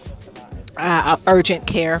healthcare, urgent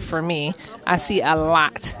care for me. I see a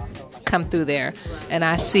lot come through there, and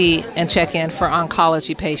I see and check in for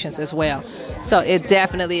oncology patients as well. So it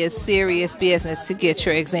definitely is serious business to get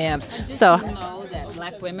your exams. So know that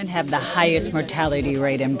Black women have the highest mortality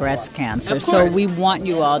rate in breast cancer. So we want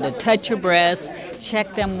you all to touch your breasts,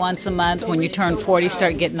 check them once a month. When you turn 40,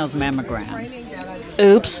 start getting those mammograms.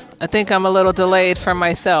 Oops, I think I'm a little delayed for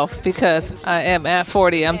myself because I am at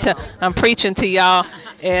 40. I'm preaching to y'all,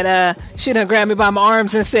 and she done grabbed me by my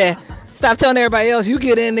arms and said, stop telling everybody else, you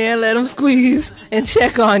get in there and let them squeeze and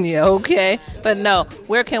check on you, okay? But no,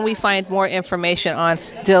 where can we find more information on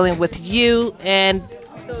dealing with you and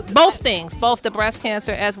both things, both the breast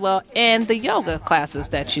cancer as well and the yoga classes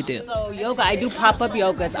that you do? So yoga, I do pop-up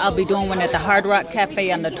yogas. I'll be doing one at the Hard Rock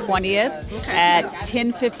Cafe on the 20th at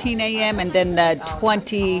 10:15 a.m. and then the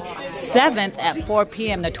 27th at 4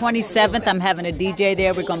 p.m. The 27th, I'm having a DJ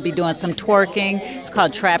there. We're going to be doing some twerking. It's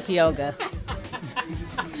called Trap Yoga.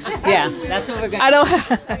 Yeah, that's what we're going to do.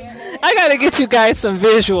 I got to get you guys some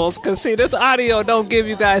visuals because, see, this audio don't give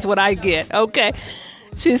you guys what I get, okay?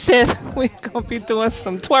 She says we're going to be doing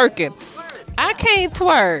some twerking. I can't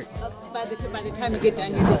twerk. By the time you get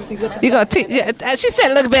done, you're going to she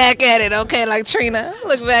said look back at it, okay, like Trina.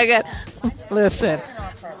 Look back at it. Listen,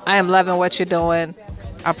 I am loving what you're doing.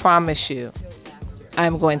 I promise you,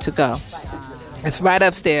 I'm going to go. It's right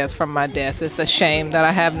upstairs from my desk. It's a shame that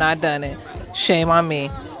I have not done it. Shame on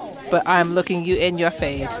me. But I'm looking you in your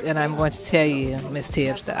face, and I'm going to tell you, Miss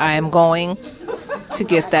Tibbs, that I am going to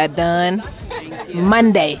get that done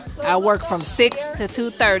Monday. I work from 6 to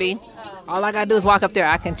 2:30 All I gotta do is walk up there.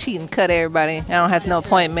 I can cheat and cut everybody. I don't have no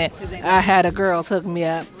appointment. I had the girls hook me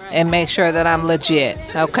up and make sure that I'm legit.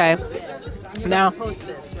 Okay. Now,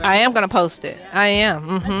 I am gonna post it. I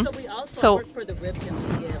am. So work for the Ripken.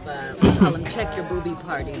 We give, we call them check your booby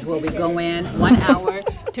parties, where we go in 1 hour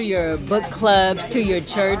to your book clubs, to your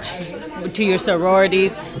church, to your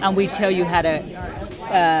sororities, and we tell you how to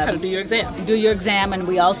do your exam. Do your exam, and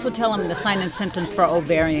we also tell them the signs and symptoms for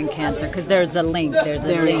ovarian cancer, because there's a link. There's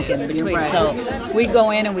a link in between. Right. So we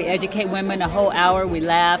go in and we educate women a whole hour. We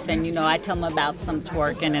laugh, and I tell them about some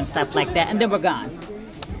twerking and stuff like that, and then we're gone.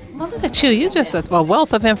 Well, look at you. You're just a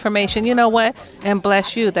wealth of information. You know what? And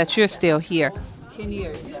bless you that you're still here. 10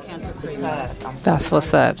 years cancer-free. That's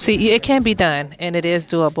what's up. See, it can be done, and it is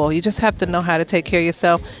doable. You just have to know how to take care of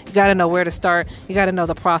yourself. You got to know where to start. You got to know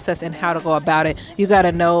the process and how to go about it. You got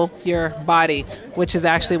to know your body, which is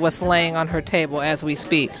actually what's laying on her table as we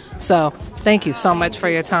speak. So thank you so much for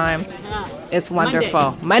your time. It's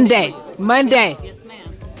wonderful. Monday. Yes, ma'am.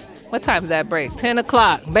 What time is that break? 10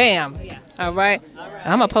 o'clock. Bam. All right.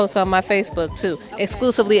 I'm going to post on my Facebook, too.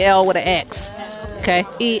 Exclusively L with an X. Okay?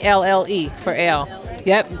 ELLE for L.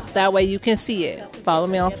 Yep. That way you can see it. Follow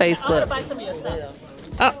me on Facebook.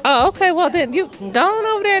 Oh, okay. Well, then you go on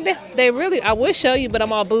over there. They really, I would show you, but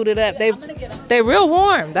I'm all booted up. They real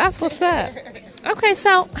warm. That's what's up. Okay,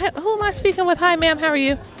 so who am I speaking with? Hi, ma'am. How are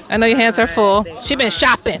you? I know your hands are full. She been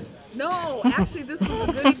shopping. No, actually, this was a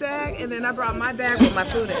goodie bag, and then I brought my bag with my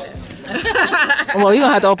food in it. Well, you're going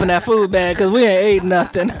to have to open that food bag because we ain't ate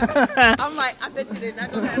nothing. I'm like, I bet you they're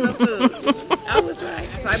not going to have no food. I was right.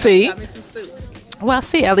 So I see? got me some soup. Well,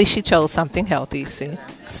 see, at least she chose something healthy, see?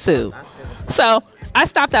 Soup. So I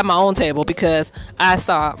stopped at my own table because I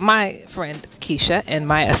saw my friend Keisha and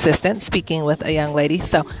my assistant speaking with a young lady.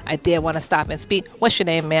 So I did want to stop and speak. What's your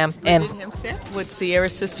name, ma'am? And with Sierra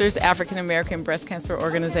Sisters, African American Breast Cancer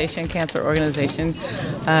Organization,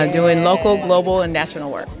 doing local, global, and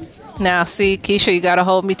national work. Now, see, Keisha, you got to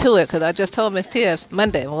hold me to it because I just told Miss Tibbs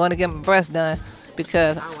Monday I want to get my breast done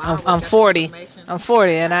because I'm 40. I'm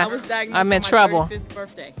 40 and I'm in trouble.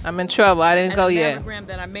 I'm in trouble. I didn't go yet. And the mammogram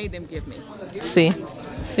that I made them give me. See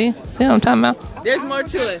what I'm talking about? There's more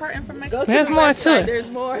to it. There's more to it. There's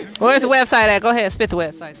more. Where's the website at? Go ahead, spit the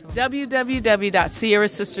website.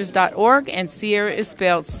 www.sierrasisters.org, and Sierra is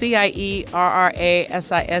spelled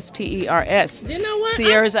CIERRASISTERS. You know what?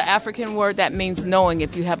 Sierra is an African word that means knowing.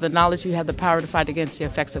 If you have the knowledge, you have the power to fight against the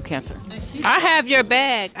effects of cancer. I have your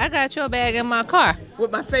bag. I got your bag in my car.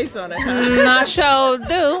 With my face on it. I sure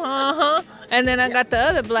do. And then I got the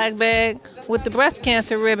other black bag with the breast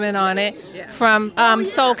cancer ribbon on it from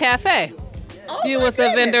Soul Cafe. You was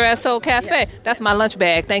a vendor at Soul Cafe. Yes. That's my lunch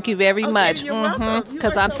bag. Thank you very much.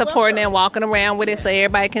 Because I'm supporting and walking around with it so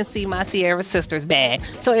everybody can see my Sierra Sisters bag.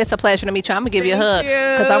 So it's a pleasure to meet you. I'm going to give you a hug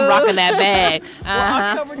because I'm rocking that bag.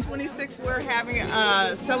 Well, October 26th, we're having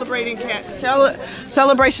a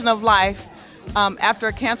celebration of life after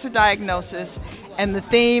a cancer diagnosis. And the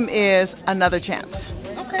theme is Another Chance.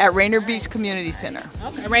 At Rainier Beach Community Center.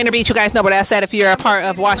 Okay. Rainier Beach, you guys know where that's at if you're a part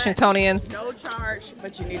of Washingtonian. No charge,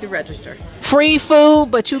 but you need to register. Free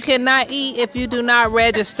food, but you cannot eat if you do not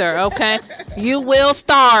register, okay? You will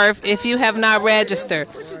starve if you have not registered,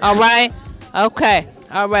 all right? Okay,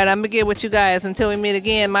 all right, I'm going to get with you guys until we meet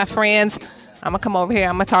again, my friends. I'm going to come over here.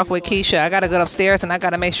 I'm going to talk with Keisha. I got to go upstairs, and I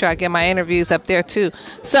got to make sure I get my interviews up there, too.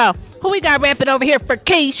 So, who we got rapping over here for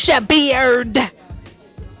Keisha Beard?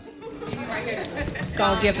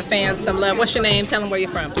 Go give the fans some love. What's your name? Tell them where you're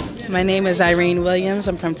from. My name is Irene Williams.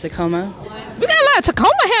 I'm from Tacoma. We got a lot of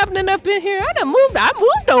Tacoma happening up in here. I moved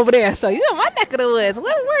over there, so you know my neck of the woods.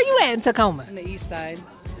 Where are you at in Tacoma? On the east side.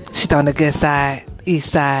 She's on the good side,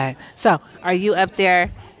 east side. So, are you up there?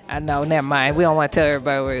 I know, never mind. We don't want to tell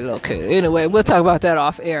everybody where you're located. Anyway, we'll talk about that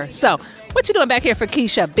off air. So, what you doing back here for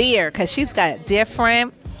Keisha Beard? Because she's got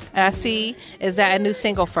different. I see. Is that a new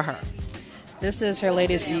single for her? This is her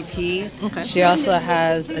latest EP. Okay. She also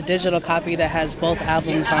has a digital copy that has both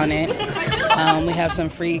albums on it. We have some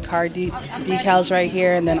free card decals right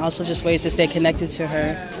here, and then also just ways to stay connected to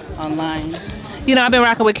her online. You know, I've been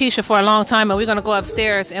rocking with Keisha for a long time, and we're going to go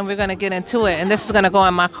upstairs and we're going to get into it. And this is going to go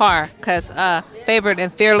in my car because Favored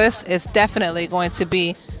and Fearless is definitely going to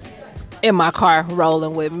be in my car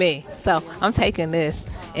rolling with me. So I'm taking this,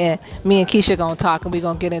 and me and Keisha going to talk, and we're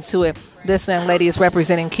going to get into it. This young lady is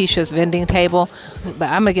representing Keisha's vending table,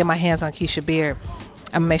 but I'm going to get my hands on Keisha Beard.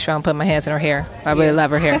 I'm going to make sure I'm putting my hands in her hair. I really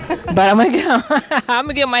love her hair. But I'm going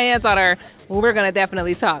to get my hands on her. We're going to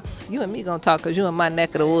definitely talk. You and me going to talk because you in my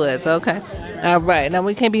neck of the woods, okay? All right. Now,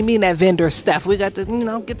 we can't be meeting that vendor stuff. We got to,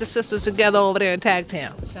 get the sisters together over there in Tag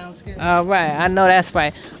Town. Sounds good. All right. I know that's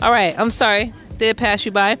right. All right. I'm sorry. did pass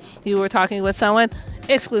you by. You were talking with someone.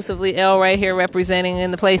 Exclusively L right here representing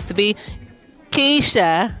in the place to be.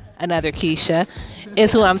 Keisha, another Keisha,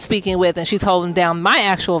 is who I'm speaking with, and she's holding down my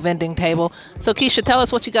actual vending table. So Keisha, tell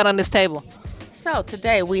us what you got on this table. So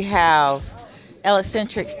today we have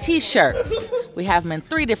Eccentrics t-shirts. We have them in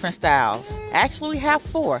 3 different styles. Actually, we have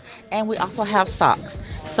 4, and we also have socks.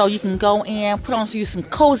 So you can go in, put on you some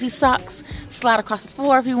cozy socks, slide across the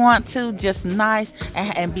floor if you want to, just nice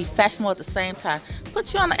and be fashionable at the same time.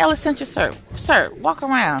 Put you on the Eccentric shirt, walk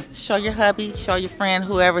around, show your hubby, show your friend,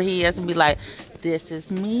 whoever he is, and be like, "This is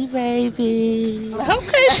me, baby."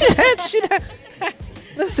 Okay, she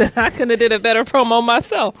Listen, I couldn't have did a better promo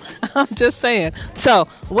myself. I'm just saying. So,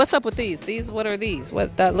 what's up with these? What are these?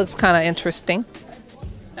 That looks kind of interesting.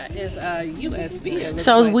 That is a USB.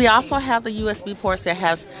 So we also have the USB ports that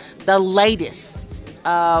has the latest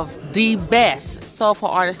of the best soulful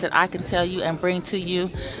artists that I can tell you and bring to you.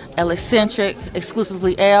 Eccentric,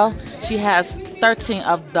 exclusively L. She has 13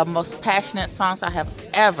 of the most passionate songs I have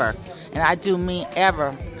ever, and I do mean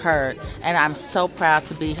ever, heard. And I'm so proud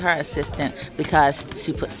to be her assistant because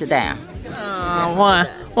she puts it down. Oh,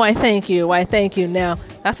 why, thank you. Why, thank you. Now,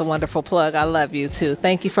 that's a wonderful plug. I love you, too.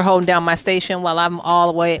 Thank you for holding down my station while I'm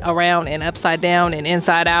all the way around and upside down and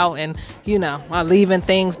inside out and, while leaving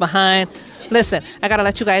things behind. Listen, I got to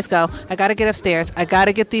let you guys go. I got to get upstairs. I got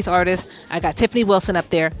to get these artists. I got Tiffany Wilson up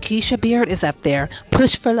there. Keisha Beard is up there.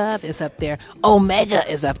 Push for Love is up there. Omega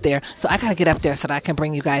is up there. So I got to get up there so that I can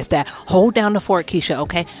bring you guys that. Hold down the fort, Keisha,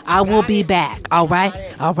 okay? I will be back, all right?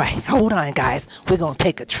 All right. Hold on, guys. We're going to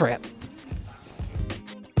take a trip.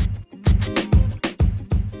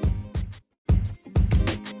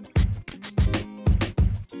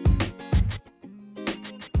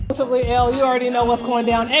 L, you already know what's going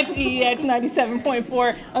down. XEEX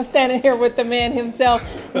 97.4. I'm standing here with the man himself.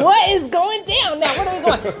 What is going down now? What are we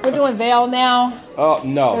going? We're doing Vail now. Oh,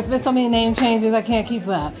 no. There's been so many name changes, I can't keep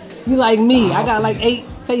up. You like me. I got like 8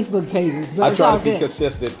 Facebook pages. But I try to be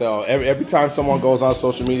consistent, though. Every time someone goes on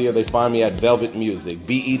social media, they find me at Velvet Music.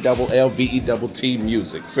 VELLVETT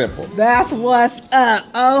Music. Simple. That's what's up.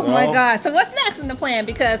 Oh, my God. So what's next in the plan?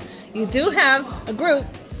 Because you do have a group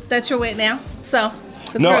that you're with now. So...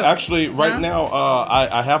 No, actually, right now,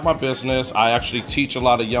 I have my business. I actually teach a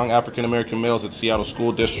lot of young African-American males at Seattle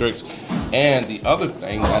school districts. And the other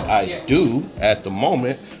thing that I do at the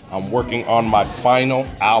moment, I'm working on my final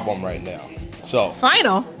album right now. So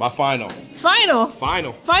Final? My final. Final?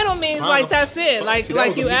 Final. Final means Final. Like that's it. Like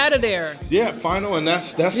you out of there. Yeah, final, and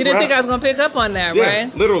that's You didn't think I was going to pick up on that, yeah,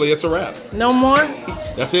 right? Literally, it's a wrap. No more?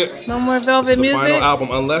 That's it. No more Velvet Music? Music? The final album.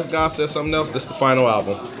 Unless God says something else, this is the final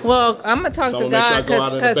album. Well, I'm going to talk to God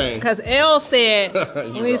because L said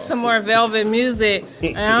we need some more Velvet Music.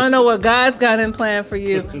 And I don't know what God's got in plan for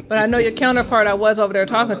you, but I know your counterpart I was over there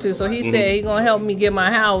talking to, so he said he's going to help me get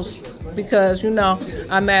my house because,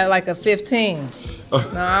 I'm at like a 15. No,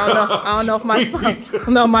 I don't know if my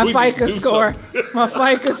FICA score. My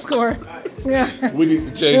FICA score. Yeah. We need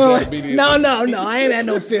to change that immediately. No. I ain't at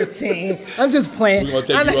no 15. I'm just playing. We're going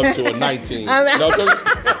to take you up to a 19.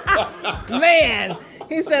 Man,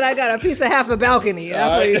 he said I got a piece of half a balcony.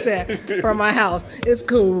 That's what he said for my house. It's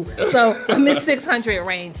cool. So I'm in 600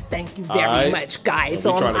 range. Thank you very much, guys.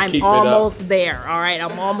 So I'm almost there. All right,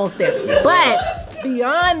 I'm almost there. But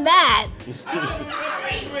beyond that,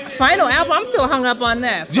 final album, I'm still hung up on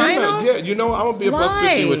that. Final? Yeah, I'm gonna be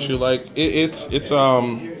 $150 with you. Like it's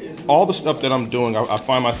all the stuff that I'm doing. I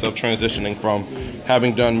find myself transitioning from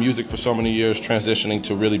having done music for so many years, transitioning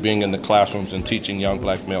to really being in the classrooms and teaching young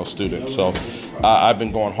black male students. So I've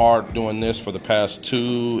been going hard doing this for the past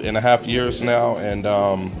 2.5 years now, and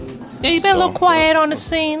yeah, you've been a little quiet on the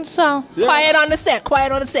scene, so quiet on the set.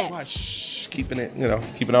 Keeping it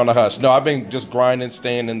on the hush. No, I've been just grinding,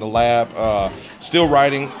 staying in the lab, still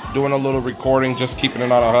writing, doing a little recording, just keeping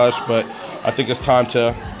it on a hush. But I think it's time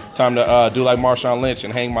to do like Marshawn Lynch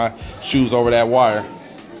and hang my shoes over that wire.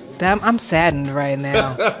 Damn, I'm saddened right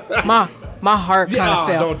now. My heart kind of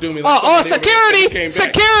fell. Don't do me like Security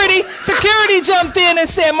jumped in and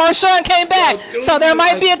said Marshawn came back. So there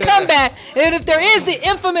might be a comeback. And if there is the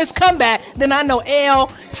infamous comeback, then I know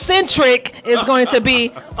Eccentric is going to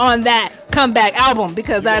be on that comeback album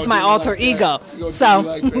because that's my alter ego.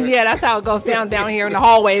 So yeah, that's how it goes down here in the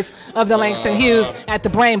hallways of the Langston Hughes at the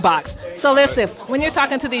Brainbox. So listen, when you're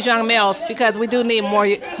talking to these young males, because we do need more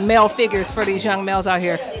male figures for these young males out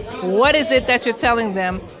here, what is it that you're telling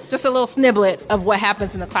them? Just a little sniblet of what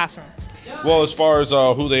happens in the classroom. Well, as far as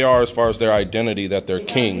who they are, as far as their identity, that they're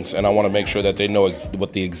kings, and I want to make sure that they know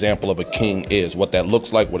what the example of a king is, what that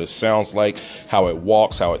looks like, what it sounds like, how it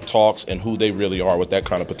walks, how it talks, and who they really are, what that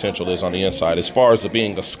kind of potential is on the inside. As far as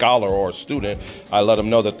being a scholar or a student, I let them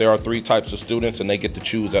know that there are 3 types of students, and they get to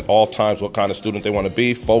choose at all times what kind of student they want to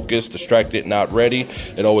be: focused, distracted, not ready.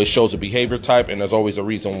 It always shows a behavior type, and there's always a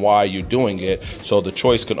reason why you're doing it. So the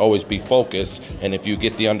choice can always be focused, and if you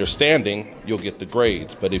get the understanding, you'll get the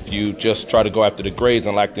grades. But if you just try to go after the grades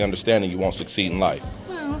and lack the understanding, you won't succeed in life.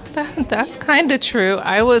 Well, that's kind of true.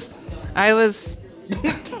 I was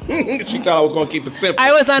She thought I was going to keep it simple.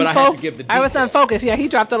 I was but I had to give the I was unfocused. Yeah, he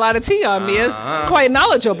dropped a lot of tea on me. It's quite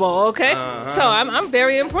knowledgeable. Okay, so I'm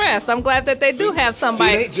very impressed. I'm glad that they do have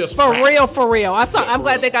somebody for real. I'm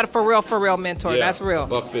glad they got a for real mentor. Yeah, that's real.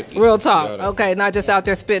 $1.50. Real talk. Okay, not just out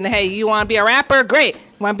there spitting. Hey, you want to be a rapper? Great.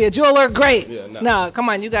 Want to be a jeweler? Great. Yeah, no, come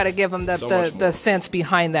on. You got to give them the sense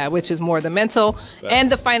behind that, which is more the mental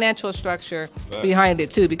and the financial structure behind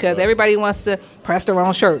it too. Because everybody wants to press their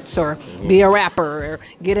own shirts or be a rapper or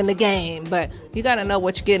get in the game, but you got to know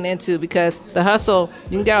what you're getting into, because the hustle,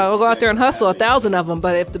 you can go out there and hustle 1,000 of them,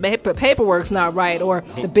 but if the paperwork's not right or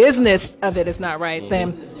the business of it is not right,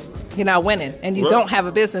 then you're not winning, and you don't have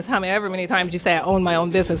a business. However many times you say, I own my own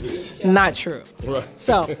business. Not true. Right.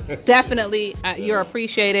 So definitely you're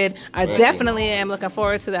appreciated. I definitely am looking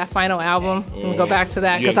forward to that final album. We'll go back to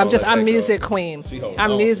that, because I'm music queen.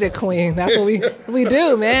 I'm music queen. That's what we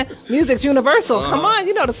do, man. Music's universal. Come on,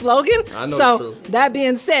 you know the slogan. I know so the truth. That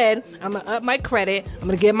being said, I'm going to up my credit. I'm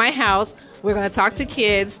going to get my house. We're going to talk to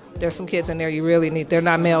kids. There's some kids in there you really need. They're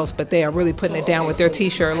not males, but they are really putting it down with their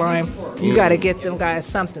T-shirt line. You got to get them guys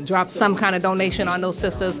something. Drop some kind of donation on those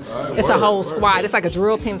sisters. It's a whole squad. It's like a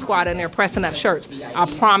drill team squad in there pressing up shirts. I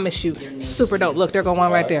promise you. Super dope. Look, there go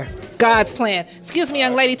one right there. God's plan. Excuse me,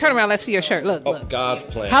 young lady. Turn around. Let's see your shirt. Look. God's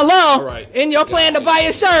plan. Hello. All right. In your plan to buy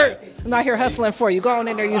a shirt. I'm out here hustling for you. Go on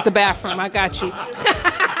in there. Use the bathroom. I got you.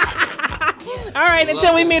 All right.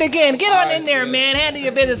 Until we meet again. Get on in there, man. Handle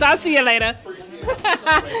your business. I'll see you later.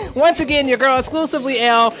 Once again, your girl, exclusively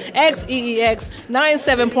L, XEEX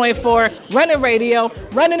 97.4, running radio,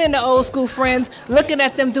 running into old school friends, looking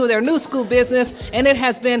at them do their new school business, and it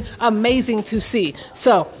has been amazing to see.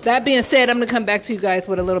 So, that being said, I'm going to come back to you guys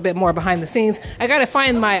with a little bit more behind the scenes. I got to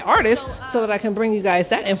find my artist so that I can bring you guys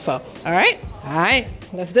that info. All right? All right.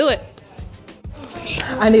 Let's do it.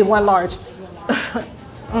 I need one large.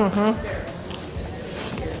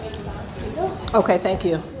 Okay, thank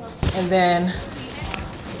you. And then...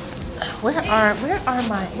 Where are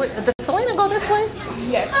my... Does Selena go this way?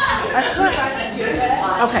 Yes. I swear.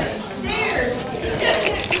 Okay.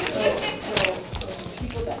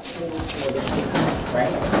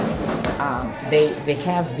 They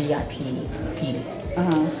have VIP seating,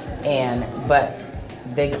 but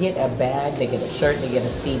they get a bag, they get a shirt, they get a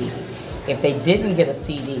CD. If they didn't get a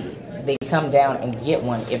CD, they come down and get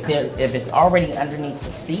one. If it's already underneath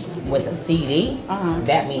the seat with a CD,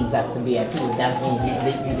 that means that's the VIP. That means you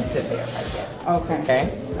can sit there right there.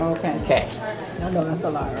 Okay. I know that's a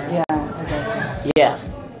lot, right? Yeah. Okay. Yeah.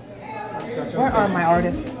 Where are my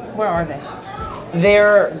artists? Where are they?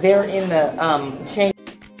 They're in the change.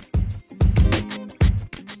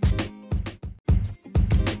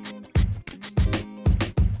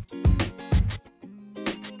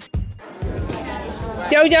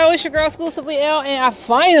 Yo, it's your girl, exclusively L, and I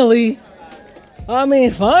finally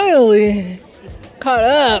caught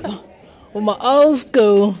up with my old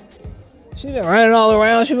school. She been running all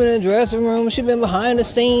around. She been in the dressing room. She been behind the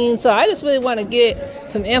scenes. So I just really want to get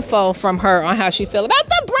some info from her on how she feel about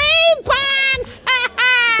the Brainbox.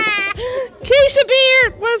 Keisha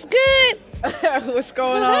Beard, what's good? What's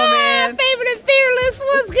going on, man? Favorite and fearless,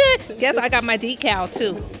 what's good? Guess I got my decal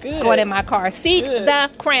too. It's going in my car. Seek the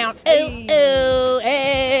crown. Ooh,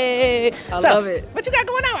 hey. I love it. What you got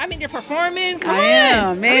going on? I mean, you're performing. Come on. I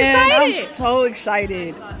am, man. I'm I'm so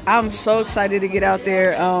excited. I'm so excited to get out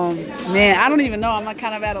there. Man, I don't even know. I'm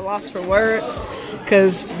kind of at a loss for words,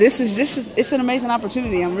 because it's an amazing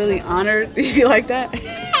opportunity. I'm really honored. You like that?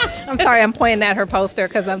 I'm sorry, I'm pointing at her poster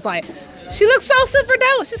because I'm like, she looks so super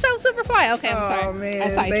dope. She's so super fly. Okay, I'm sorry. Oh man,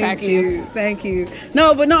 I sidetracked you. Thank you.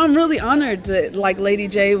 No, I'm really honored that Lady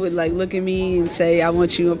J would look at me and say, "I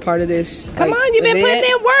want you a part of this." Come on, you've been putting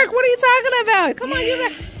in work. What are you talking about? Come on, you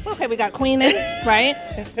got. Okay, we got Queenin', right?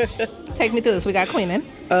 Take me through this. We got Queenin'.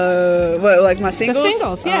 My singles? The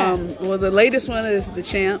singles, yeah. Well, the latest one is The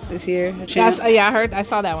Champ is here. Champ. I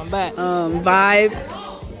saw that one, but Vibe,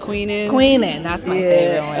 Queenin'. Queenin', that's my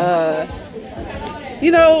favorite one. I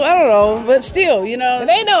don't know, but still, But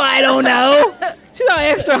they know I don't know. She's all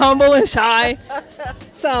extra humble and shy.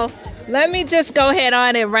 So, Let me just go ahead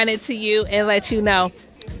on and run it to you and let you know.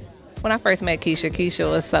 When I first met Keisha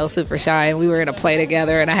was so super shy, and we were in a play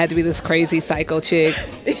together, and I had to be this crazy psycho chick.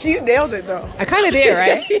 You nailed it, though. I kind of did,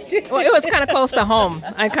 right? Well, it was kind of close to home.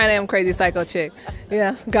 I kind of am crazy psycho chick.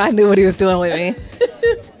 Yeah, God knew what he was doing with me.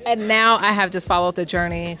 And now I have just followed the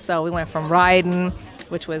journey. So we went from Riding,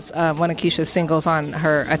 which was one of Keisha's singles on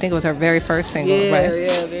her, I think it was her very first single, right?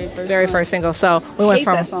 Yeah, very first single. So we went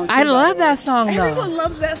from, that song too, I love that song though. Everyone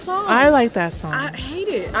loves that song. I like that song. I hate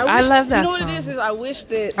it. I love that song. You know song. what it is I wish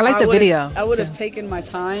that I like the video. I would have taken my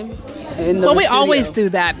time in the Well, we studio. always do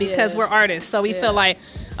that because we're artists. So we feel like,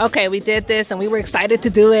 okay, we did this and we were excited to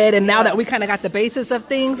do it. And now that we kind of got the basis of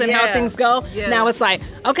things and how things go, now it's like,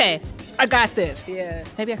 okay, I got this. Yeah.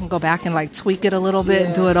 Maybe I can go back and like tweak it a little bit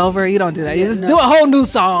and do it over. You don't do that. You just do a whole new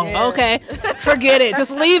song. Okay. Forget it.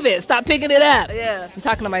 Just leave it. Stop picking it up. Yeah. I'm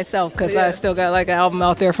talking to myself because I still got like an album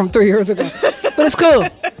out there from 3 years ago. But it's cool.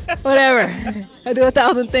 Whatever. I do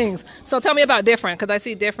 1,000 things. So tell me about Different, because I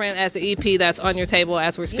see Different as the EP that's on your table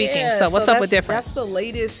as we're speaking. Yeah, so what's up with Different? That's the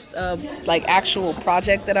latest like actual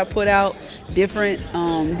project that I put out. Different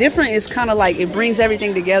is kind of like it brings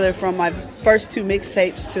everything together from my first 2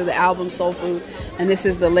 mixtapes to the album Soul Food, and this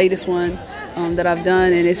is the latest one that I've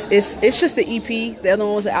done, and it's just an EP. The other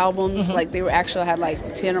one was albums. Like they were actually had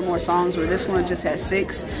like 10 or more songs, where this one just has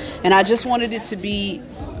 6, and I just wanted it to be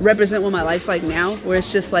represent what my life's like now, where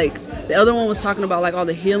it's just like the other one was talking about like all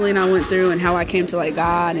the healing I went through and how I came to like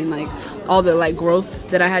God and like all the like growth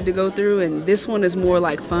that I had to go through, and this one is more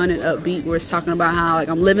like fun and upbeat, where it's talking about how like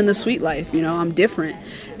I'm living the sweet life, you know, I'm different,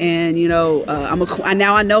 and you know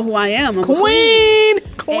now I know who I am. I'm Queen.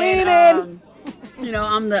 And, you know,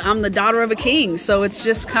 I'm the daughter of a king, so it's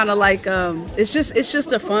just kind of like it's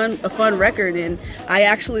just a fun record, and I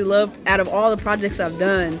actually love, out of all the projects I've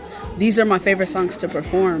done, these are my favorite songs to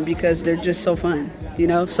perform because they're just so fun, you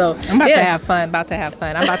know. So I'm about to have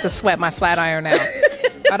fun. I'm about to sweat my flat iron out.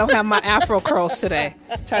 I don't have my afro curls today.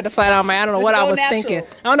 Tried to flat iron I don't know what I was thinking.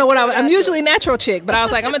 I don't know what I'm usually natural chick, but I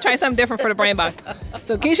was like, I'm gonna try something different for the Brainbox.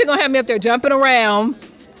 So Keisha gonna have me up there jumping around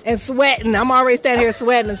and sweating. I'm already standing here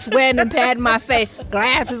sweating and patting my face.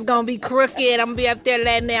 Glass is gonna be crooked. I'm gonna be up there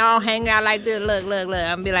letting it all hang out like this. Look. I'm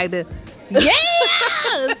gonna be like this. Yeah!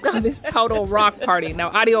 It's gonna be total rock party. Now,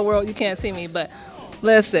 audio world, you can't see me, but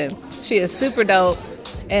listen, she is super dope.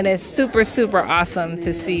 And it's super, super awesome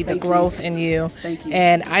to see the growth in you. Thank you.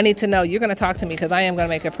 And I need to know, you're going to talk to me because I am going to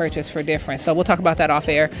make a purchase for Different. So we'll talk about that off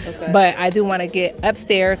air. Okay. But I do want to get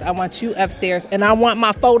upstairs. I want you upstairs. And I want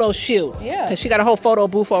my photo shoot. Yeah. Because she got a whole photo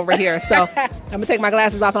booth over here. So I'm going to take my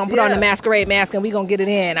glasses off and I'm going to put on the masquerade mask and we're going to get it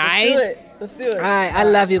in. All right? Let's do it. All right. I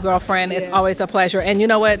love you, girlfriend. It's always a pleasure. And you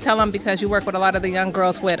know what? Tell them, because you work with a lot of the young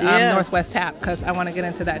girls with Northwest Tap, because I want to get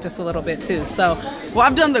into that just a little bit too. So, well,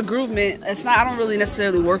 I've done the Groovement. I don't really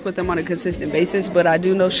necessarily work with them on a consistent basis, but I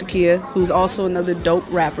do know Shakia, who's also another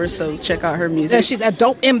dope rapper. So check out her music. Yeah, she's a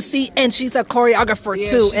dope MC and she's a choreographer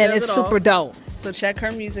too, and it's super dope. So check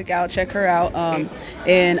her music out. Check her out.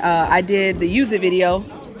 And I did the Use It video,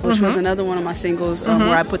 which was another one of my singles,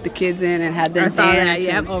 where I put the kids in and had them dance.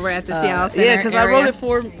 That, yep, over at the Seattle Center. Yeah, because I wrote it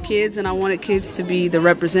for kids and I wanted kids to be the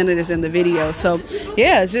representatives in the video. So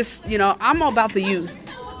yeah, it's just, you know, I'm all about the youth,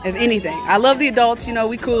 if anything. I love the adults, you know,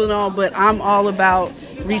 we cool and all, but I'm all about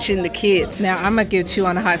reaching the kids. Now, I'm going to get you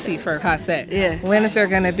on the hot seat for a hot set. Yeah. When is there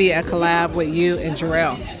going to be a collab with you and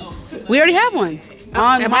Jarrell? We already have one.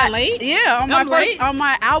 Am I late? Yeah, on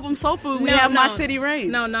my album Soul Food, we have My City Reigns.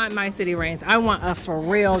 No, not My City Reigns. I want a for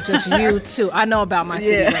real, just you two. I know about My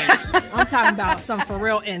City Reigns. I'm talking about some for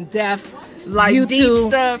real in-depth, like you deep two.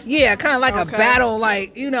 stuff. Yeah, kind of like a battle,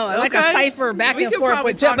 like, you know, like a cipher back and forth,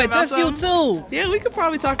 but just you two. Yeah, we could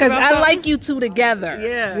probably talk about because I like you two together.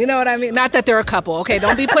 Yeah. You know what I mean? Not that they're a couple, okay?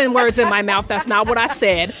 Don't be putting words in my mouth. That's not what I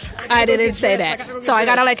said. I didn't say that. So I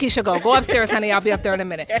got to let Keisha go. Go upstairs, honey. I'll be up there in a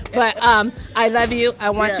minute. But I love you. I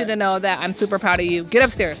want you to know that I'm super proud of you. Get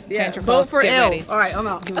upstairs. Change your clothes. Vote for Get L. ready. All right, I'm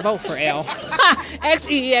out. Vote for L.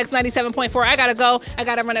 XEEX 97.4. I got to go. I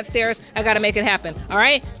got to run upstairs. I got to make it happen. All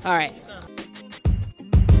right? All right.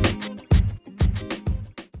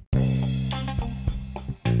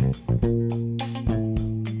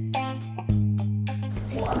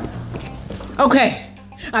 Okay,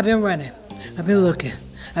 I've been running, I've been looking,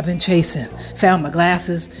 I've been chasing, found my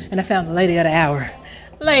glasses, and I found the lady of the hour,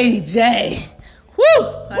 Lady J. Woo!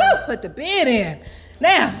 I put the bid in.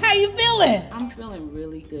 Now, how you feeling? I'm feeling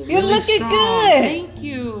really good. You're really looking strong. good. Thank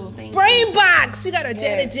you. Brainbox. You got a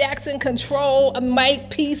Janet Jackson control, a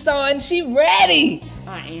mic piece on. She ready.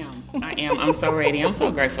 I am. I'm so ready. I'm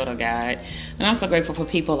so grateful to God. And I'm so grateful for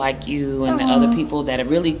people like you and the other people that have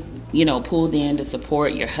really pulled in to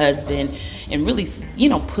support your husband and really,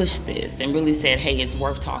 push this and really said, hey, it's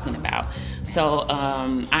worth talking about. So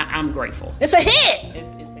I'm grateful. It's a hit.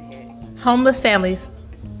 Homeless families,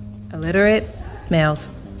 illiterate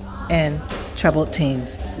males, and troubled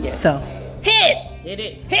teens. Yes. So, hit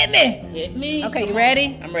Hit me. Okay, you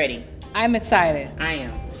ready? I'm ready. I'm excited. I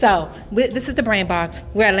am. So, this is the Brainbox.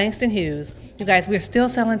 We're at Langston Hughes. You guys, we're still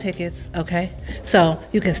selling tickets, okay? So,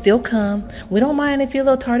 you can still come. We don't mind if you're a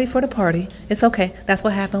little tardy for the party. It's okay. That's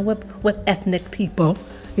what happened with ethnic people.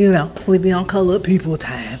 We be on colored people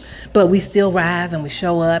time. But we still arrive and we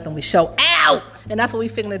show up and we show out. And that's what we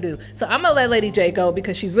finna do. So I'm gonna let Lady J go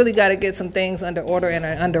because she's really gotta get some things under order and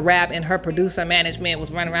under wrap. And her producer management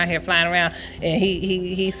was running around here, flying around. And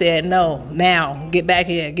he said, no, now, get back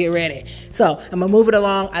here, get ready. So I'm gonna move it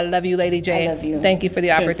along. I love you, Lady J. I love you. Thank you for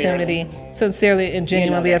the opportunity. Sincerely and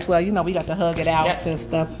genuinely as well. We got to hug it out, Yep.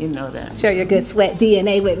 sister. You know that. Share your good sweat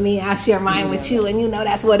DNA with me. I'll share mine with you, and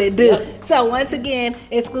that's what it do. Yep. So once again,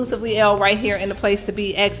 exclusively L right here in the place to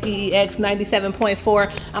be, XEEX 97.4.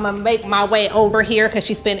 I'm going to make my way over here because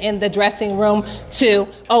she's been in the dressing room to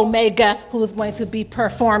Omega, who's going to be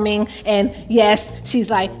performing. And yes, she's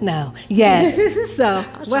like, no, yes. So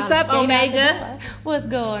what's up, Omega? What's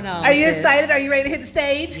going on? Are you excited? Are you ready to hit the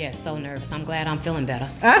stage? Yes, so nervous. I'm glad I'm feeling better.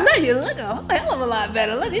 I know you look a hell of a lot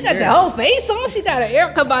better. Look, you got your whole face on. She got an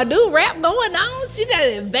Erykah Badu rap going on. She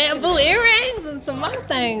got bamboo earrings and some other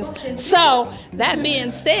things. So that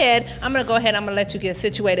being said, I'm gonna go ahead. I'm gonna let you get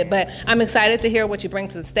situated. But I'm excited to hear what you bring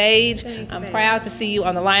to the stage. I'm proud to see you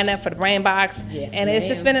on the lineup for the Brainbox. Yes, and it's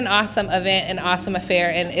just been an awesome event, an awesome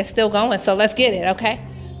affair, and it's still going. So let's get it, okay?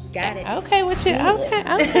 Got it. Okay, with you.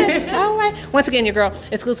 Okay. All right. Once again, your girl,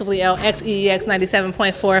 exclusively L, XEEX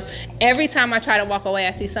 97.4. Every time I try to walk away,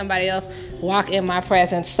 I see somebody else walk in my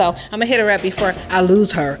presence. So I'm going to hit her up before I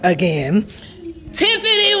lose her again.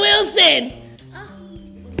 Tiffany Wilson.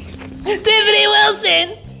 Tiffany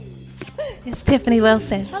Wilson. It's Tiffany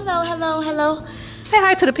Wilson. Hello. Say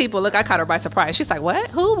hi to the people. Look, I caught her by surprise. She's like, what?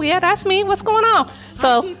 Who? Yeah, that's me. What's going on?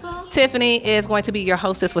 So Tiffany is going to be your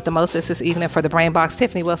hostess with the mostest this evening for the Brainbox.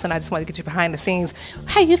 Tiffany Wilson, I just want to get you behind the scenes.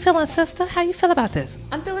 How you feeling, sister? How you feel about this?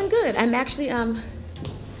 I'm feeling good. I'm actually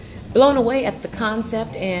blown away at the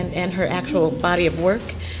concept and her actual body of work.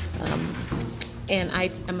 And I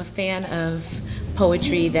am a fan of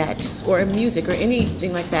poetry or music or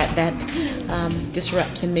anything like that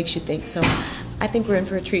disrupts and makes you think. So I think we're in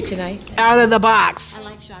for a treat tonight. Out of the box. I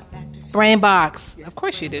like shock factor. Brainbox. Of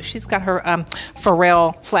course you do. She's got her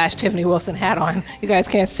Pharrell / Tiffany Wilson hat on. You guys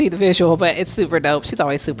can't see the visual, but it's super dope. She's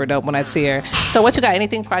always super dope when I see her. So what you got?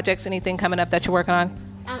 Anything, projects, anything coming up that you're working on?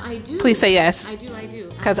 I do. Please say yes. I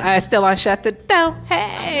do. Because I still on Shut the Door.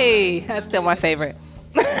 Hey, that's still my favorite.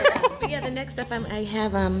 But yeah, the next stuff I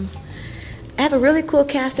have a really cool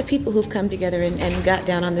cast of people who've come together and got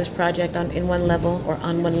down on this project on one level or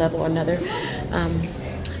another.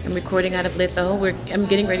 I'm recording out of Litho. I'm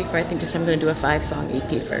getting ready for, I think, I'm going to do a 5-song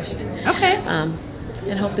EP first. Okay.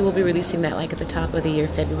 And hopefully we'll be releasing that at the top of the year,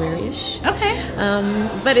 February-ish. Okay.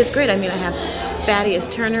 But it's great. I mean, I have Thaddeus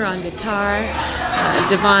Turner on guitar,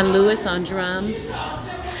 Devon Lewis on drums,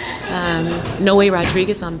 Noe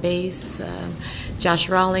Rodriguez on bass, Josh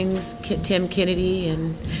Rawlings, Tim Kennedy,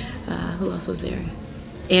 and who else was there?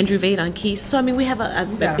 Andrew Vade on keys. So I mean, we have a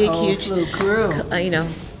big, huge crew.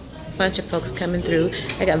 Bunch of folks coming through.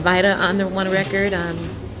 I got Vida on the one record.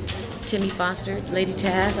 Timmy Foster, Lady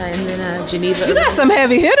Taz, and then Geneva. You got some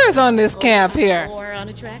heavy hitters on this camp here. Or on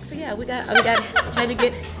the track. So yeah, we got trying to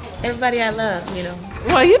get everybody I love.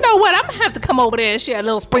 Well, you know what? I'm gonna have to come over there and share a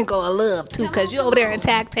little sprinkle of love too, cause you're over there in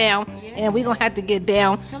Tacktown, and we're gonna have to get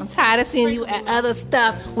down. I'm tired of seeing you at other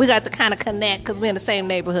stuff. We got to kind of connect, cause we're in the same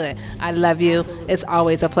neighborhood. I love you. It's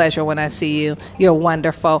always a pleasure when I see you. You're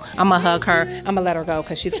wonderful. I'm gonna hug her. I'm gonna let her go,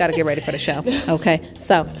 cause she's got to get ready for the show. Okay.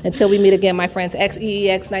 So until we meet again, my friends,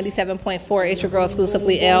 XEEX 97.4. It's your girl,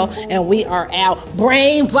 exclusively L, and we are out.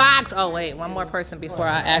 Brainbox. Oh wait, one more person before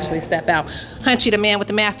I actually step out. Hunchy, the man with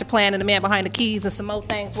the master plan, and the man behind the keys, and some more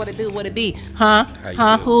things. What it do? What it be? Huh?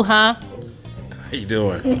 Who? Huh? How you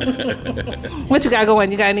doing? What you got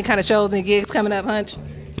going? You got any kind of shows and gigs coming up, Hunch?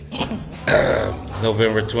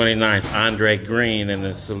 November 29th, Andre Green and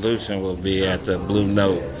the Solution will be at the Blue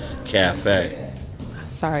Note Cafe.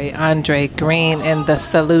 Sorry, Andre Green and the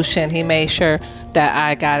Solution. He made sure that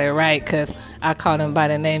I got it right, because I called him by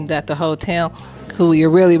the name that the hotel, who you're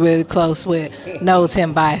really, really close with, knows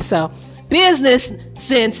him by. So business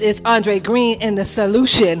sense is Andre Green and the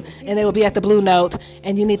Solution, and they will be at the Blue Note,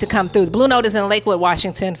 and you need to come through. The Blue Note is in Lakewood,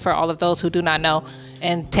 Washington, for all of those who do not know.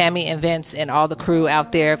 And Tammy and Vince and all the crew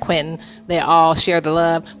out there, Quentin, they all share the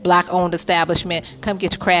love. Black-owned establishment. Come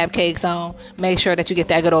get your crab cakes on. Make sure that you get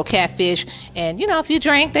that good old catfish. And, you know, if you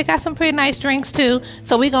drink, they got some pretty nice drinks, too.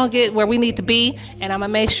 So we're going to get where we need to be, and I'm going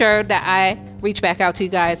to make sure that I reach back out to you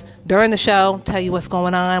guys during the show, tell you what's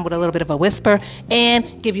going on with a little bit of a whisper,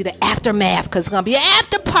 and give you the aftermath, because it's going to be an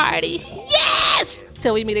after party. Yes!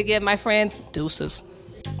 Till we meet again, my friends. Deuces.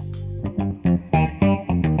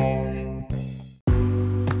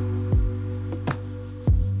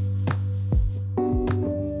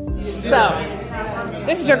 So,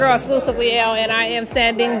 this is your girl, Exclusively L, and I am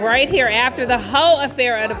standing right here after the whole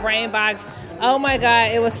affair of the Brainbox. Oh my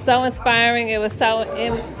God, it was so inspiring. It was so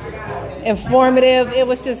informative. It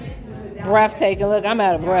was just breathtaking. Look, I'm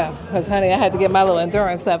out of breath because, honey, I had to get my little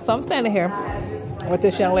endurance up. So I'm standing here with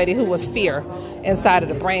this young lady who was Fear inside of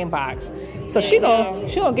the Brainbox. So she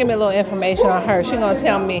gonna give me a little information on her. She gonna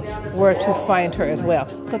tell me where to find her as well.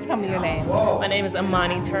 So tell me your name. My name is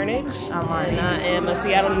Amani Turnage, and I am a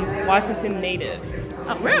Seattle, Washington native.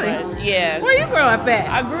 Oh, really? Yeah. Where you grow up at?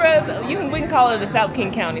 I grew up, we can call it the South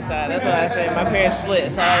King County side. That's what I say. My parents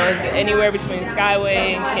split, so I was anywhere between Skyway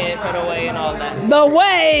and Kent, Federal Way, and all that. The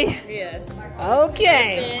Way? Yes.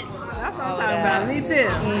 Okay. That's what I'm talking about. Me too.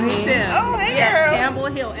 Mm-hmm. Me too. Oh, hey, yeah, girl. Campbell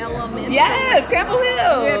Hill Elementary. Yes, Campbell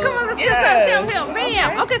Hill. Yeah, come on, let's get some Campbell Hill.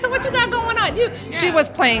 Bam. Okay, so what you got going on? She was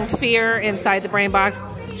playing Fear inside the Brainbox.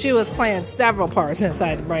 She was playing several parts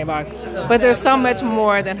inside the Brainbox. But there's so much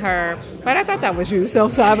more than her. But I thought that was you,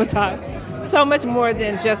 self-sabotage. So much more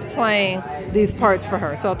than just playing these parts for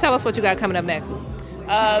her. So tell us what you got coming up next.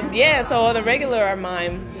 So on the regular are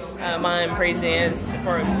mime praise dance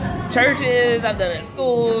for churches. I've done it at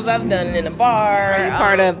schools. I've done it in a bar. Are you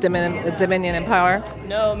part of Dominion and Power?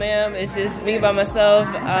 No, ma'am. It's just me by myself.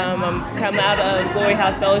 I'm coming out of Glory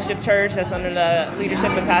House Fellowship Church. That's under the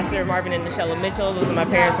leadership of Pastor Marvin and Nichelle Mitchell. Those are my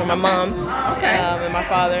parents and my mom. Okay. And my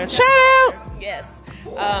father. Shout out! Yes.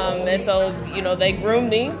 And so, they groomed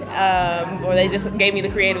me, or they just gave me the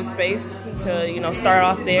creative space to, start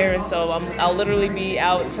off there. And so I'll literally be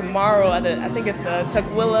out tomorrow at I think it's the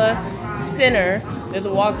Tukwila Center. There's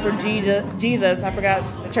a walk for Jesus. I forgot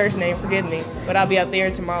the church name, forgive me. But I'll be out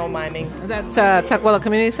there tomorrow miming. Is that Tukwila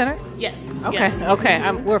Community Center? Yes. Okay, yes.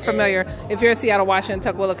 Okay. We're familiar. If you're in Seattle,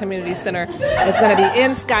 Washington, Tukwila Community Center is going to be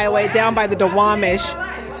in Skyway, down by the Duwamish.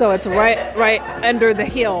 So it's right under the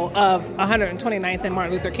hill of 129th and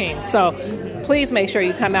Martin Luther King. So please make sure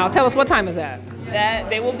you come out. Tell us, what time is that? That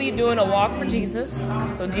they will be doing a walk for Jesus.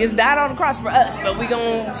 So Jesus died on the cross for us, but we're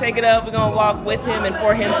going to shake it up. We're going to walk with him and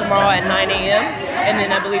for him tomorrow at 9 a.m. And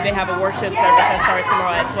then I believe they have a worship service that starts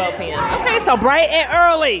tomorrow at 12 p.m. Okay, so bright and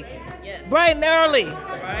early. Yes. Bright and early.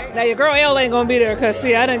 Right. Now, your girl L ain't going to be there because,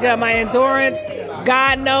 see, I done got my endurance.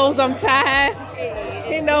 God knows I'm tired.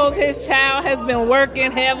 He knows his child has been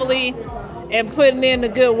working heavily and putting in the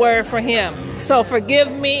good word for him. So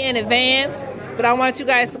forgive me in advance, but I want you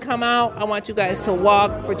guys to come out. I want you guys to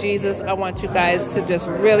walk for Jesus. I want you guys to just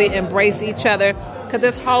really embrace each other, because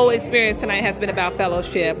this whole experience tonight has been about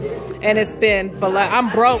fellowship. And it's been, I'm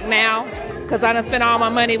broke now because I done spent all my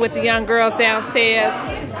money with the young girls downstairs.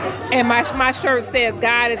 And my shirt says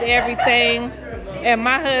God is everything. And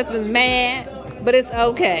my husband's mad, but it's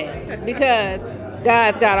okay because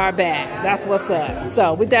God's got our back. That's what's up.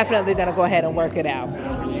 So we're definitely going to go ahead and work it out.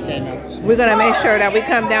 We're going to make sure that we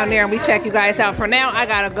come down there and we check you guys out. For now, I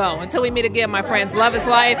got to go. Until we meet again, my friends, love is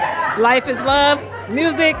life. Life is love.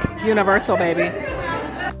 Music, universal, baby.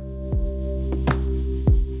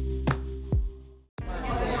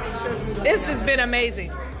 This has been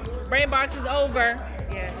amazing. Brainbox is over.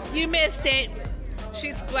 Yes. You missed it.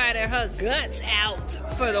 She splattered her guts out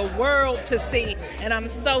for the world to see. And I'm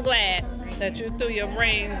so glad that you threw your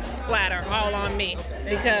brain splatter all on me,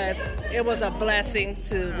 because it was a blessing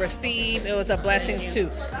to receive. It was a blessing to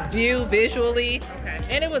view visually. Okay.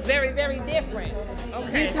 And it was very, very different.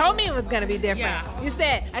 Okay. You told me it was going to be different. Yeah. You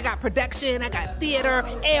said, I got production, I got theater.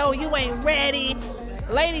 L, you ain't ready.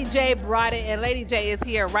 Lady J brought it, and Lady J is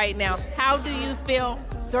here right now. How do you feel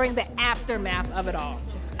during the aftermath of it all?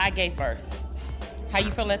 I gave birth. How you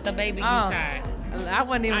feel at the baby you tied? I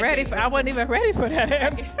wasn't even ready for that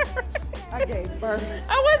answer. I gave birth.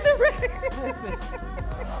 I wasn't ready. Listen,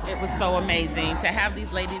 it was so amazing to have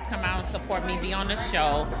these ladies come out and support me, be on the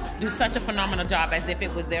show, do such a phenomenal job as if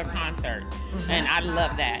it was their concert. Mm-hmm. And I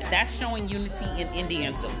love that. That's showing unity in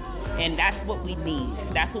Indianism. And that's what we need.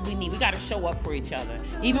 That's what we need. We got to show up for each other.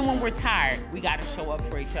 Even when we're tired, we got to show up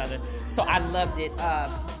for each other. So I loved it.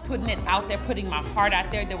 Putting it out there, putting my heart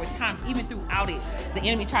out there. There were times, even throughout it, the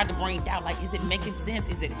enemy tried to bring doubt. Like, is it making sense?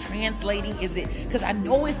 Is it translating? Is it? Because I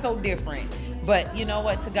know it's so different. But you know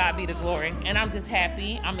what? To God be the glory. And I'm just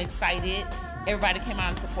happy. I'm excited. Everybody came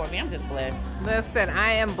out and supported me. I'm just blessed. Listen,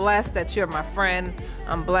 I am blessed that you're my friend.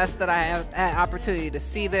 I'm blessed that I have had opportunity to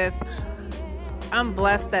see this. I'm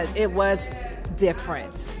blessed that it was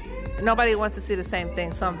different. Nobody wants to see the same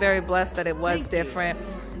thing, so I'm very blessed that it was different.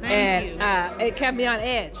 Thank and it kept me on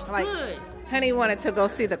edge. Like, Good. Honey wanted to go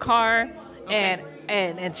see the car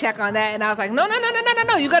and check on that, and I was like, no,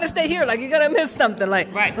 you got to stay here. Like, you're gonna miss something. Like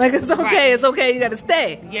it's okay, Right. it's okay. You got to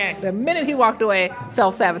stay. Yes. The minute he walked away,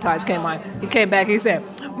 self-sabotage came on. He came back. He said,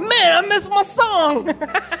 "Man, I missed my song."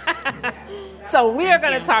 So we are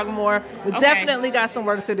going to talk more. We definitely got some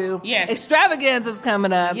work to do. Yes. Extravaganza's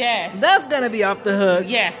coming up. Yes. That's going to be off the hook.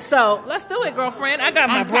 Yes. So let's do it, girlfriend. I got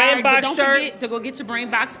my I'm tired, but Brainbox don't shirt. forget to go get your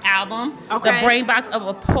Brainbox album. Okay. The Brainbox of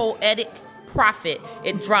a Poetic Prophet.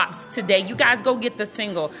 It drops today. You guys go get the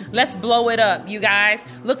single. Let's blow it up, you guys.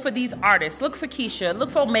 Look for these artists. Look for Keisha.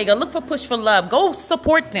 Look for Omega. Look for Push for Love. Go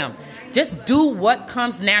support them. Just do what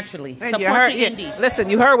comes naturally. And Support your indies. Listen,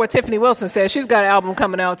 you heard what Tiffany Wilson said. She's got an album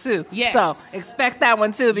coming out too. Yes. So expect that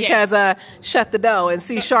one too, because Shut the Door and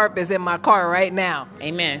C Sharp is in my car right now.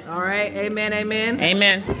 Amen. All right. Amen. Amen.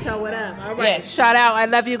 Amen. So what up? All right. Yes. Shout out. I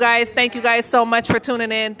love you guys. Thank you guys so much for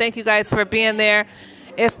tuning in. Thank you guys for being there.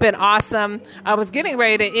 It's been awesome. I was getting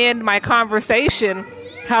ready to end my conversation.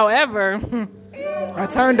 However, I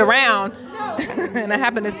turned around and I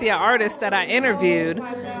happened to see an artist that I interviewed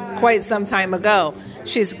quite some time ago.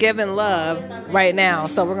 She's giving love right now.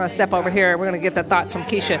 So we're going to step over here and we're going to get the thoughts from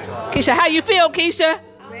Keisha. Keisha, how you feel, Keisha?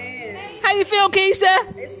 How you feel,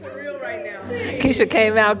 Keisha? It's surreal right now. Keisha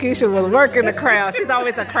came out. Keisha was working the crowd. She's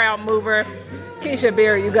always a crowd mover. Keisha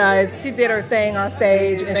Beer, you guys, she did her thing on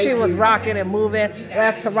stage, and she was rocking and moving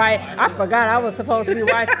left to right. I forgot I was supposed to be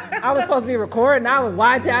watching. I was supposed to be recording. I was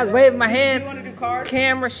watching. I was waving my hand.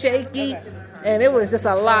 Camera shaky, and it was just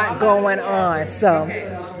a lot going on. So,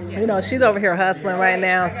 you know, she's over here hustling right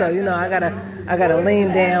now. So, you know, I gotta lean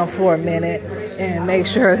down for a minute and make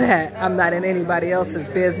sure that I'm not in anybody else's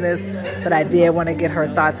business. But I did want to get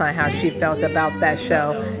her thoughts on how she felt about that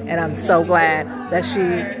show. And I'm so glad that she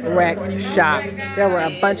wrecked shop. There were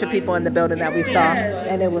a bunch of people in the building that we saw,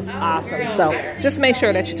 and it was awesome. So just make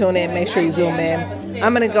sure that you tune in. Make sure you zoom in.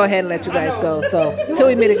 I'm going to go ahead and let you guys go. So till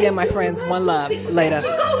we meet again, my friends, one love.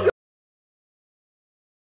 Later.